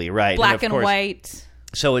 Exactly right. Black and white.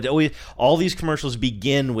 So all these commercials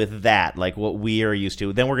begin with that, like what we are used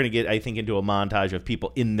to. Then we're going to get, I think, into a montage of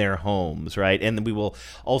people in their homes, right? And then we will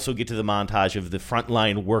also get to the montage of the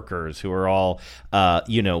frontline workers who are all,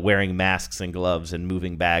 wearing masks and gloves and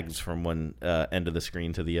moving bags from one end of the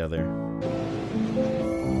screen to the other.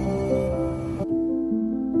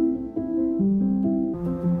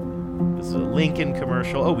 This is a Lincoln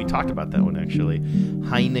commercial. Oh, we talked about that one, actually.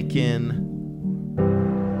 Heineken,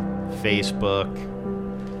 Facebook.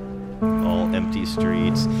 All empty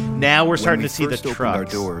streets. Now we're starting to see the trucks. Our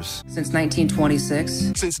doors. Since 1926.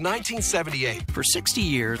 Since 1978. For 60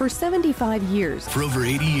 years. For 75 years. For over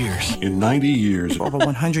 80 years. In 90 years. For over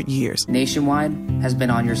 100 years. Nationwide has been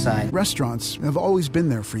on your side. Restaurants have always been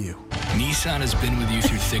there for you. Nissan has been with you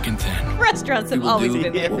through thick and thin. Restaurants have always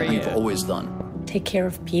been there for you. We've always done. Take care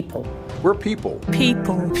of people. We're people.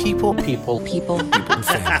 People. People. People. People. People.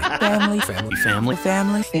 Family. Family. Family.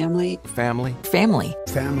 Family. Family. Family. Family.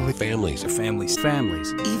 Family. Families. Families.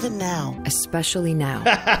 Families. Even now. Especially now.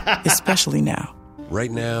 Especially now.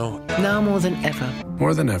 Right now. Now more than ever.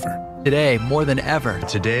 More than ever. Today, more than ever.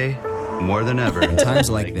 Today, more than ever. In times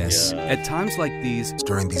like this. At times like these.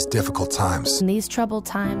 During these difficult times. In these troubled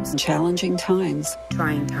times. Challenging times.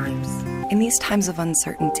 Trying times. In these times of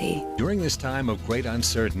uncertainty. During this time of great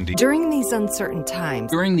uncertainty. During these uncertain times.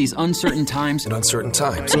 During these uncertain times. In uncertain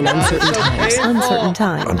times. In uncertain times. Uncertain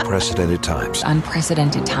times. Unprecedented times.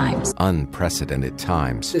 Unprecedented times. Unprecedented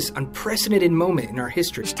times. This unprecedented moment in our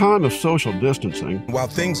history. It's time of social distancing. While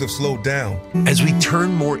things have slowed down. As we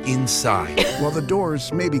turn more inside. While the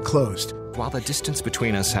doors may be closed. While the distance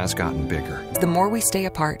between us has gotten bigger. The more we stay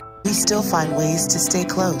apart, we still find ways to stay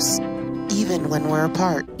close, even when we're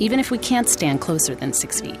apart. Even if we can't stand closer than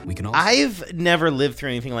 6 feet. I've never lived through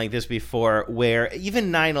anything like this before, where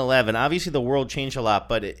even 9/11, obviously the world changed a lot,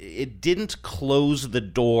 but it didn't close the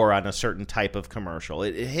door on a certain type of commercial.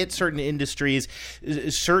 It hit certain industries.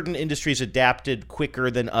 Certain industries adapted quicker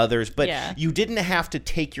than others, but you didn't have to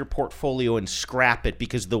take your portfolio and scrap it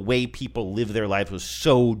because the way people live their lives was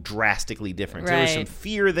so drastically different. Right. There was some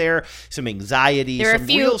fear there, some anxiety, there some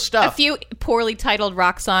real stuff. A few poorly titled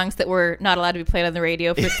rock songs that were not allowed to be played on the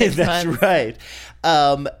radio for 6 That's months. right.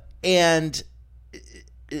 And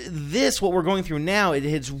this, what we're going through now, it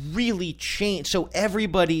has really changed. So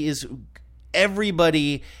everybody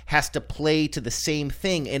has to play to the same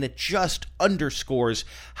thing, and it just underscores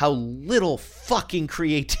how little fucking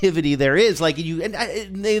creativity there is. Like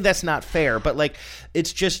that's not fair, but like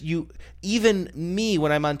it's just you. Even me,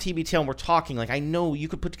 when I'm on TBTL and we're talking, like I know you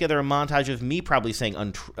could put together a montage of me probably saying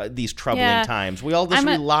these troubling times. We all just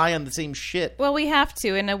rely on the same shit. Well, we have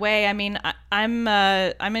to, in a way. I mean, I'm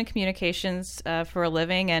in communications for a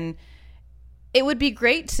living, and it would be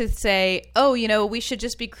great to say, oh, we should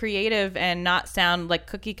just be creative and not sound like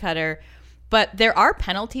cookie cutter. But there are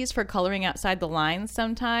penalties for coloring outside the lines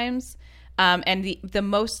sometimes. And the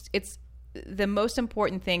most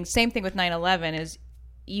important thing, same thing with 9/11, is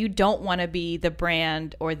you don't want to be the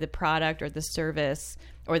brand or the product or the service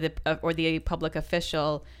or the public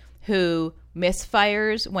official who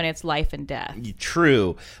misfires when it's life and death.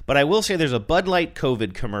 True. But I will say there's a Bud Light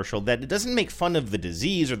COVID commercial that it doesn't make fun of the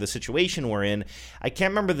disease or the situation we're in. I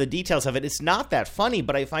can't remember the details of it. It's not that funny,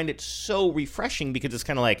 but I find it so refreshing because it's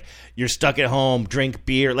kind of like you're stuck at home, drink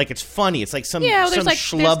beer. Like it's funny. It's like some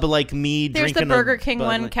schlub like me drinking. There's the Burger King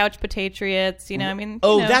one, Couch Patriots.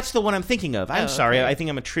 That's the one I'm thinking of. I'm sorry. Okay. I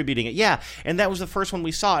think I'm attributing it. Yeah. And that was the first one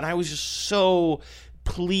we saw, and I was just so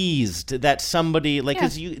pleased that somebody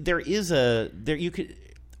because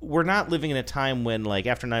we're not living in a time when like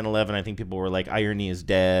after 9/11 I think people were like irony is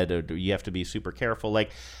dead or you have to be super careful. Like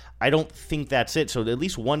I don't think that's it. So at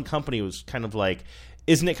least one company was kind of like,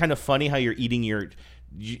 isn't it kind of funny how you're eating your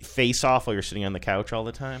face off while you're sitting on the couch all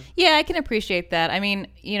the time? Yeah, I can appreciate that. I mean,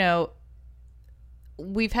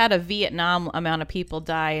 we've had a Vietnam amount of people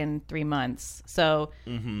die in 3 months. So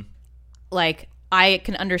like I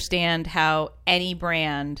can understand how any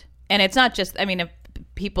brand, and it's not just, if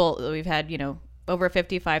people, we've had, over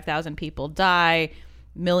 55,000 people die,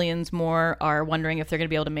 millions more are wondering if they're going to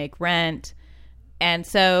be able to make rent. And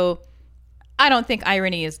so I don't think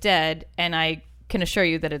irony is dead, and I can assure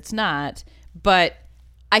you that it's not, but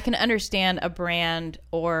I can understand a brand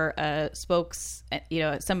or a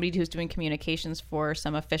somebody who's doing communications for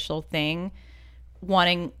some official thing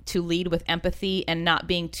wanting to lead with empathy and not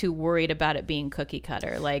being too worried about it being cookie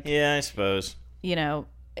cutter. Like, yeah, I suppose.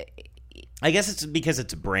 I guess it's because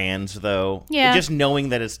it's brands, though. Yeah. Just knowing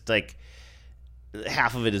that it's like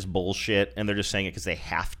half of it is bullshit, and they're just saying it because they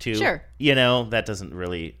have to. Sure. That doesn't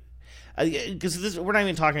really. because we're not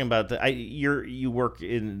even talking about you work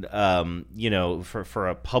in for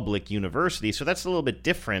a public university, so that's a little bit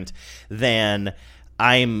different than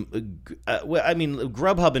Grubhub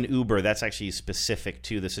and Uber, that's actually specific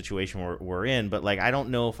to the situation we're in, but like I don't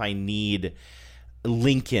know if I need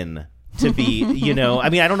Lincoln to be, I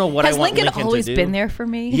don't know what I want Lincoln to do. Has Lincoln always been there for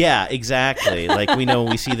me? Yeah, exactly. Like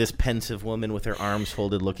we see this pensive woman with her arms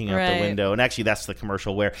folded looking out the window. And actually that's the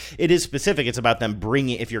commercial where it is specific. It's about them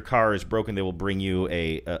bringing, if your car is broken, they will bring you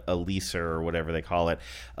a leaser or whatever they call it,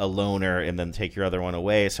 a loaner, and then take your other one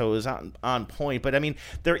away. So it was on point. But I mean,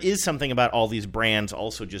 there is something about all these brands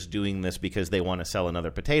also just doing this because they want to sell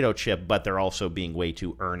another potato chip, but they're also being way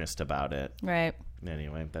too earnest about it. Right.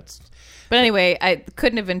 Anyway, But anyway, I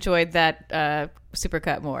couldn't have enjoyed that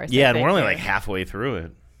Supercut more. So and we're only like halfway through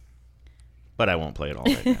it. But I won't play it all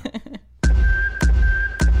right now.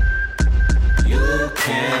 You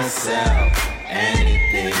can sell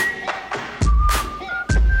anything.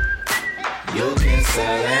 You can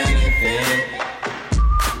sell anything.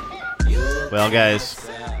 Well, guys,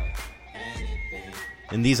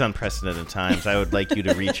 in these unprecedented times, I would like you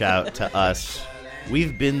to reach out to us.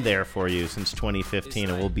 We've been there for you since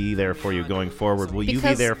 2015, and we'll be there for you going forward. Will you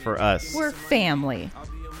be there for us? We're family.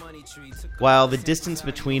 While the distance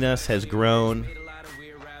between us has grown,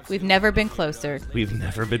 we've never been closer. We've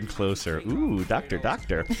never been closer. Ooh, doctor.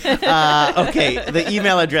 Okay, the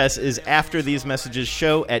email address is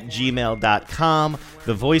afterthesemessages@gmail.com.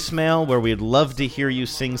 The voicemail, where we'd love to hear you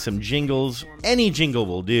sing some jingles. Any jingle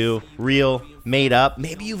will do. Real, made up.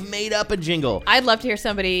 Maybe you've made up a jingle. I'd love to hear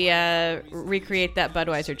somebody recreate that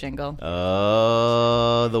Budweiser jingle.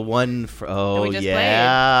 Oh, the one. That we just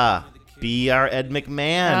yeah. Be our Ed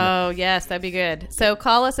McMahon. Oh, yes, that'd be good. So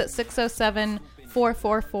call us at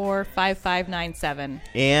 607-444-5597.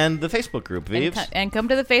 And the Facebook group, Vives. And come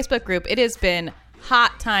to the Facebook group. It has been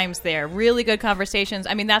hot times there. Really good conversations.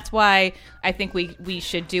 I mean, that's why I think we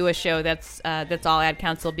should do a show that's all Ad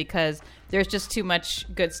Council, because there's just too much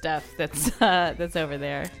good stuff that's over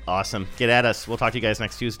there. Awesome. Get at us. We'll talk to you guys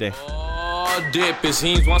next Tuesday. Dip is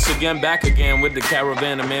Heems once again back again with the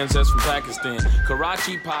caravan of Manzes from Pakistan.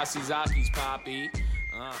 Karachi, Posse, Zaki's Poppy.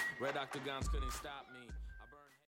 Red Octagons couldn't stop me.